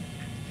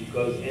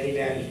 Because any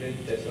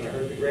management that's going to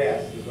hurt the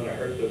grass is going to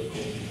hurt those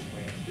cool season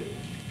plants too.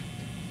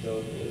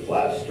 So there's a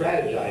lot of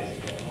strategizing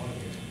going on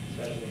here,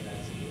 especially in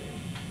that situation.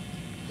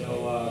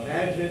 So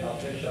management, I'll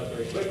finish up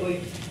very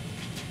quickly.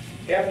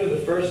 After the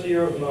first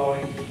year of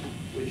mowing,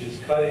 which is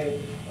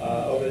cutting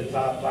over the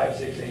top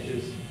 5-6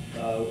 inches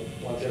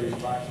once every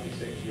approximately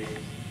 6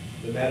 weeks,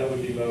 the meadow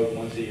would be mowed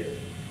once a year.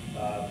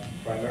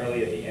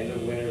 Primarily at the end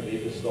of winter,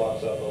 leave the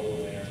stalks up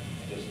over winter,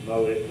 just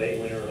mow it late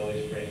winter,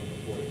 early spring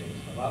before things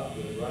come up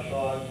with a brush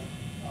hog.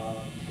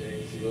 So you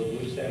can see a little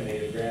blue stem,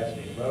 native grass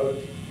being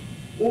mowed.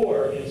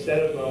 Or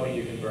instead of mowing,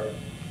 you can burn.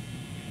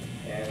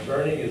 And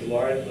burning is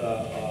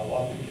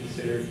often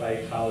considered by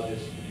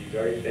ecologists to be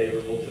very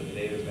favorable to the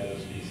native meadow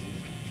species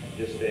and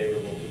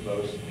disfavorable to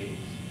most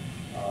weeds.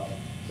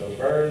 So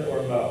burn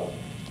or mow,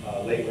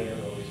 late winter,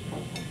 early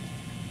spring.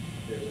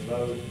 There's a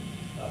mowed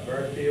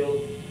burn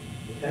field.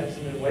 The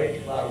penstemon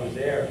white flower was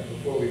there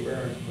before we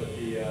burned, but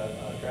the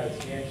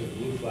Tradescantia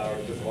blue flower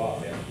took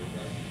off after we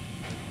burned.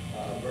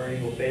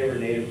 burning will favor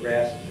native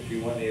grasses. If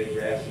you want native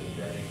grasses,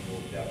 burning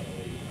will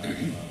definitely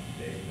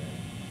favor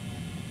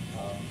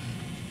them.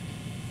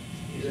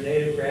 These are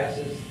native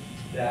grasses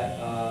that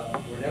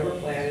were never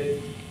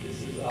planted.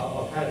 This is,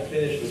 I'll kind of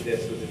finish with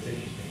this because it's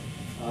interesting.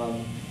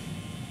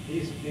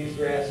 These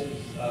grasses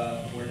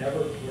were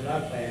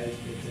not planted.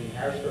 It's in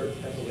Harrisburg,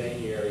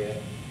 Pennsylvania area,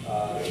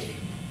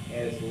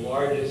 and it's the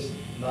largest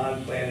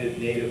non-planted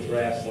native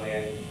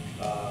grassland,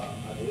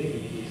 I believe,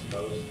 in the East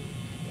Coast,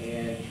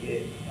 and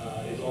it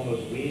is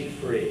almost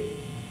weed-free.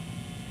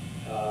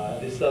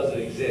 This doesn't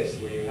exist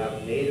where you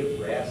have native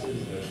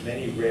grasses. There's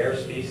many rare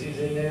species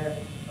in there.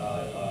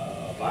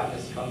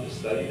 Botanists come to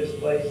study this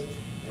place,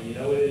 and you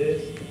know what it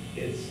is?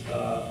 It's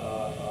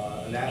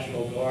a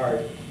National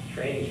Guard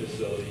training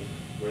facility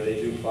where they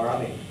do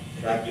bombing,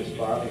 practice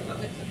bombing,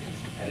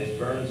 and it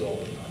burns all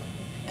the time.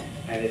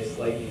 And it's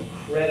like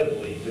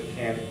incredibly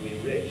botanically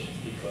rich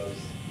because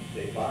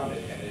they bomb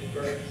it and it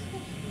burns.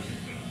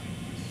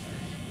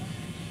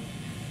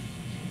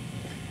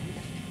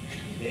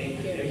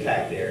 The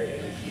impact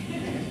area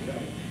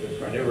is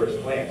carnivorous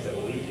plants that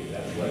will eat you.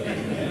 That's what,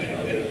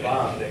 there's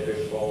bombs that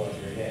could fall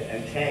on your head,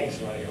 and tanks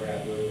running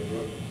around doing the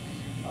roof.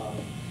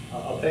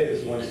 I'll tell you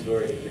this one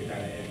story to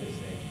kind of end this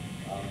thing.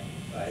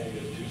 I think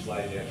there's 2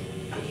 slides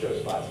afterwards. It just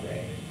shows spots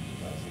spraying.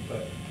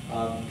 But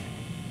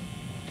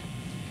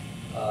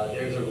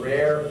there's a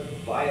rare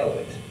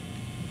violet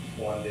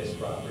on this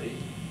property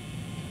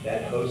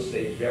that hosts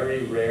a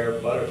very rare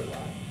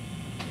butterfly.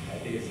 I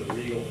think it's the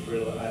regal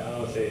frill. I don't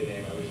want to say the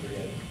name. I always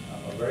forget it.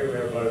 A very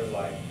rare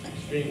butterfly,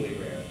 extremely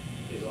rare,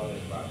 is on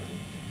this property.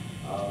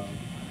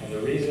 And the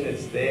reason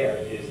it's there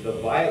is the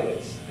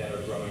violets that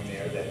are growing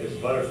there, that this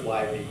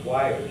butterfly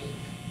requires,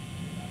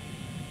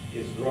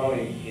 is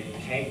growing in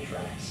tank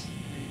tracks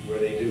where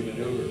they do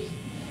maneuvers.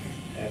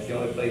 And it's the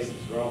only place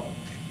it's growing.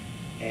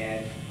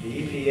 And the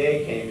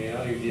EPA came in,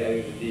 I think the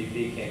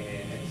DEP came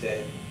in and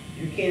said,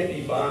 you can't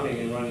be bombing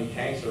and running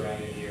tanks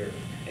around in here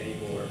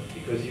anymore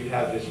because you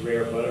have this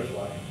rare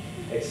butterfly.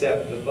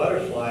 Except the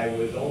butterfly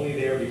was only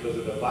there because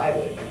of the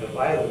violet, and the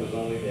violet was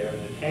only there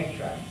in the tank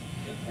tracks.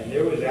 And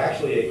there was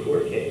actually a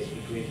court case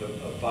between a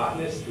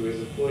botanist who is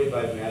employed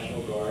by the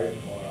National Guard,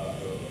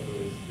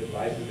 who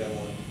advises them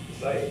on the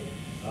site,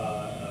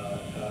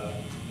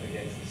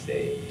 against the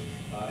state.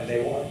 And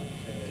they won,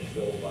 and they're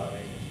still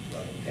bombing and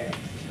running tanks.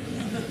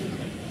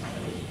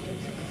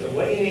 So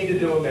what you need to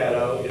do in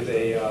Meadow is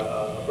a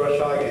brush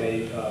hog and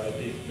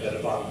a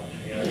bomber.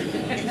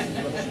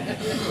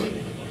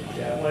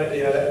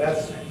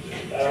 That's.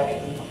 I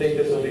don't think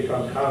this will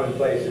become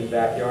commonplace in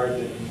backyards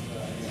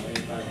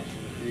anytime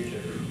in the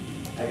future.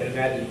 I can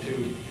imagine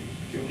two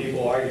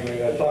people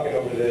arguing, talking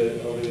over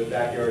the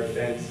backyard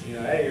fence.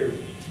 Hey,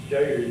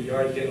 Joe, your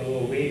yard's getting a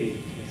little weedy.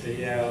 He said,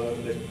 yeah,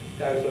 the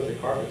guy was supposed to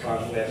carpet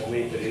bomb last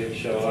week, but he didn't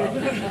show up.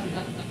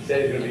 He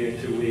said he's going to be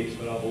in 2 weeks,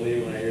 but I'll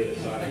believe when I hear the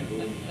sonic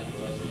boom.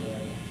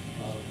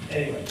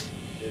 Anyway,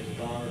 there's the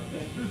bomber.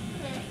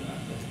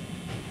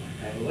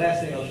 And the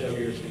last thing I'll show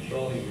you is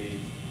controlling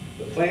weeds.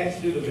 The plants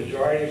do the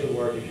majority of the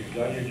work if you've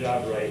done your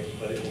job right,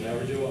 but it will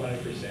never do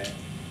 100%.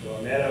 So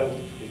a meadow,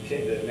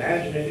 the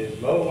management is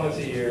mow once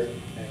a year,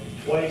 and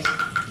twice,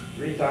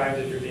 3 times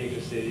if you're being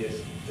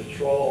fastidious,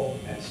 patrol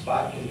and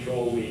spot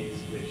control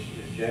weeds, which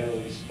is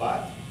generally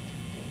spot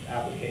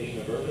application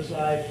of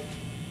herbicide,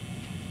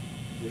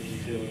 which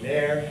he's doing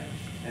there.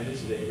 And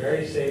this is a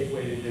very safe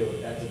way to do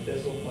it. That's a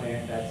thistle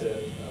plant, that's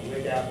a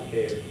wick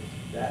applicator.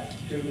 That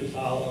tube is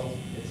hollow,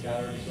 it's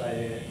got herbicide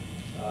in it.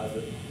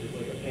 It's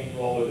like a pink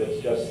roller that's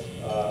just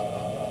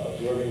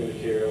absorbing the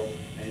material,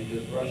 and you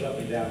just brush up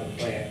and down the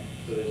plant.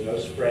 So there's no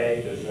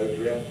spray, there's no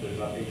drip, there's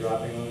nothing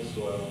dropping on the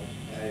soil.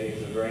 And I think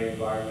it's a very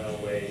environmental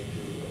way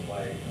to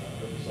apply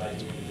herbicide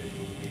to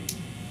individual weeds.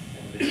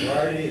 And the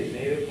majority is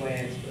native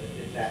plants, but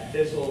if that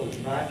thistle is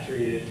not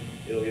treated,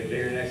 it'll get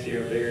bigger next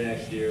year,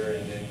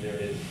 and then there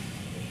is.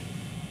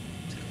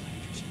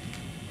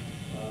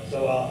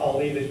 So I'll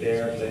leave it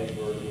there because I think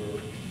we're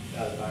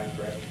out of time,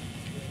 correct?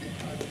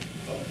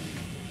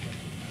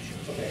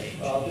 Okay,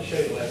 I'll just show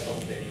you the last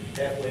couple pages.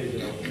 Pathways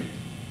and open,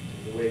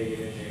 the way to get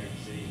in there and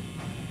see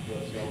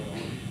what's going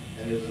on.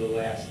 And this is the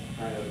last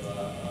kind of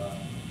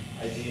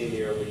idea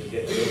here, which is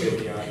getting a little bit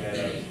beyond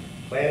meadows.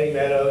 Planting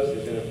meadows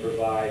is going to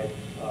provide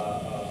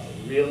a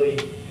really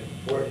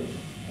important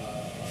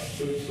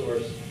food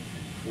source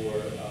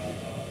for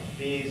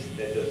bees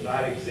that does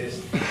not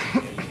exist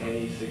in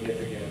any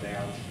significant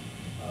amounts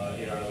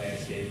in our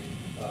landscape,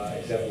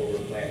 except where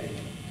we're planting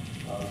them.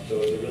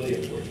 So it's a really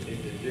important thing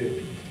to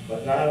do.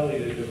 But not only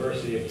the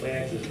diversity of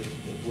plants is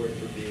important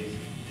for bees,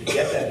 to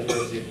get that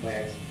diversity of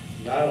plants,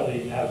 not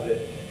only have the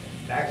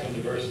maximum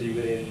diversity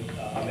within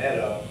a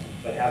meadow,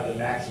 but have the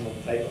maximum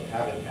type of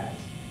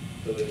habitats.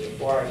 So that the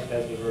forest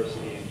has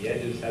diversity, and the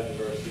edges have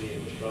diversity,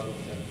 and the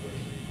shrublands have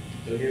diversity.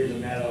 So here's a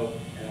meadow,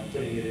 and I'm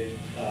putting it in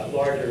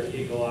larger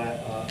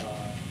ecological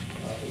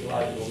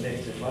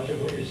mix, and much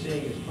of what you're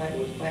seeing is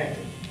was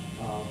planted.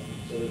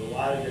 So there's a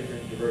lot of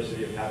different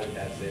diversity of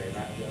habitats there,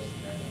 not just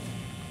meadow.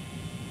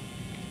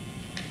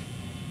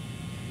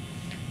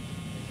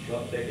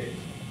 Shrub thicket.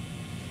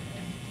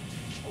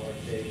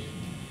 forestation.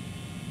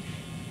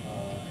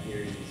 Here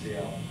you can see,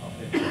 I'll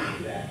finish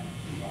with that.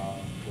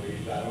 Where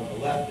you've got on the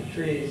left the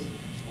trees,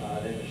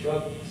 then the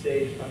shrub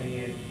stage coming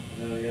in, and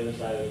then on the other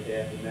side of the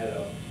path, the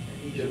meadow.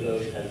 And each of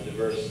those has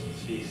diverse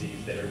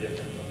species that are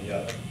different from the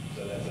other.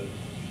 So that's an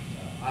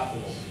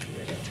optimal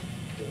situation.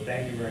 So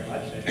thank you very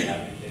much, and I'm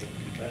happy to take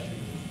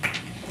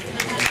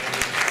questions.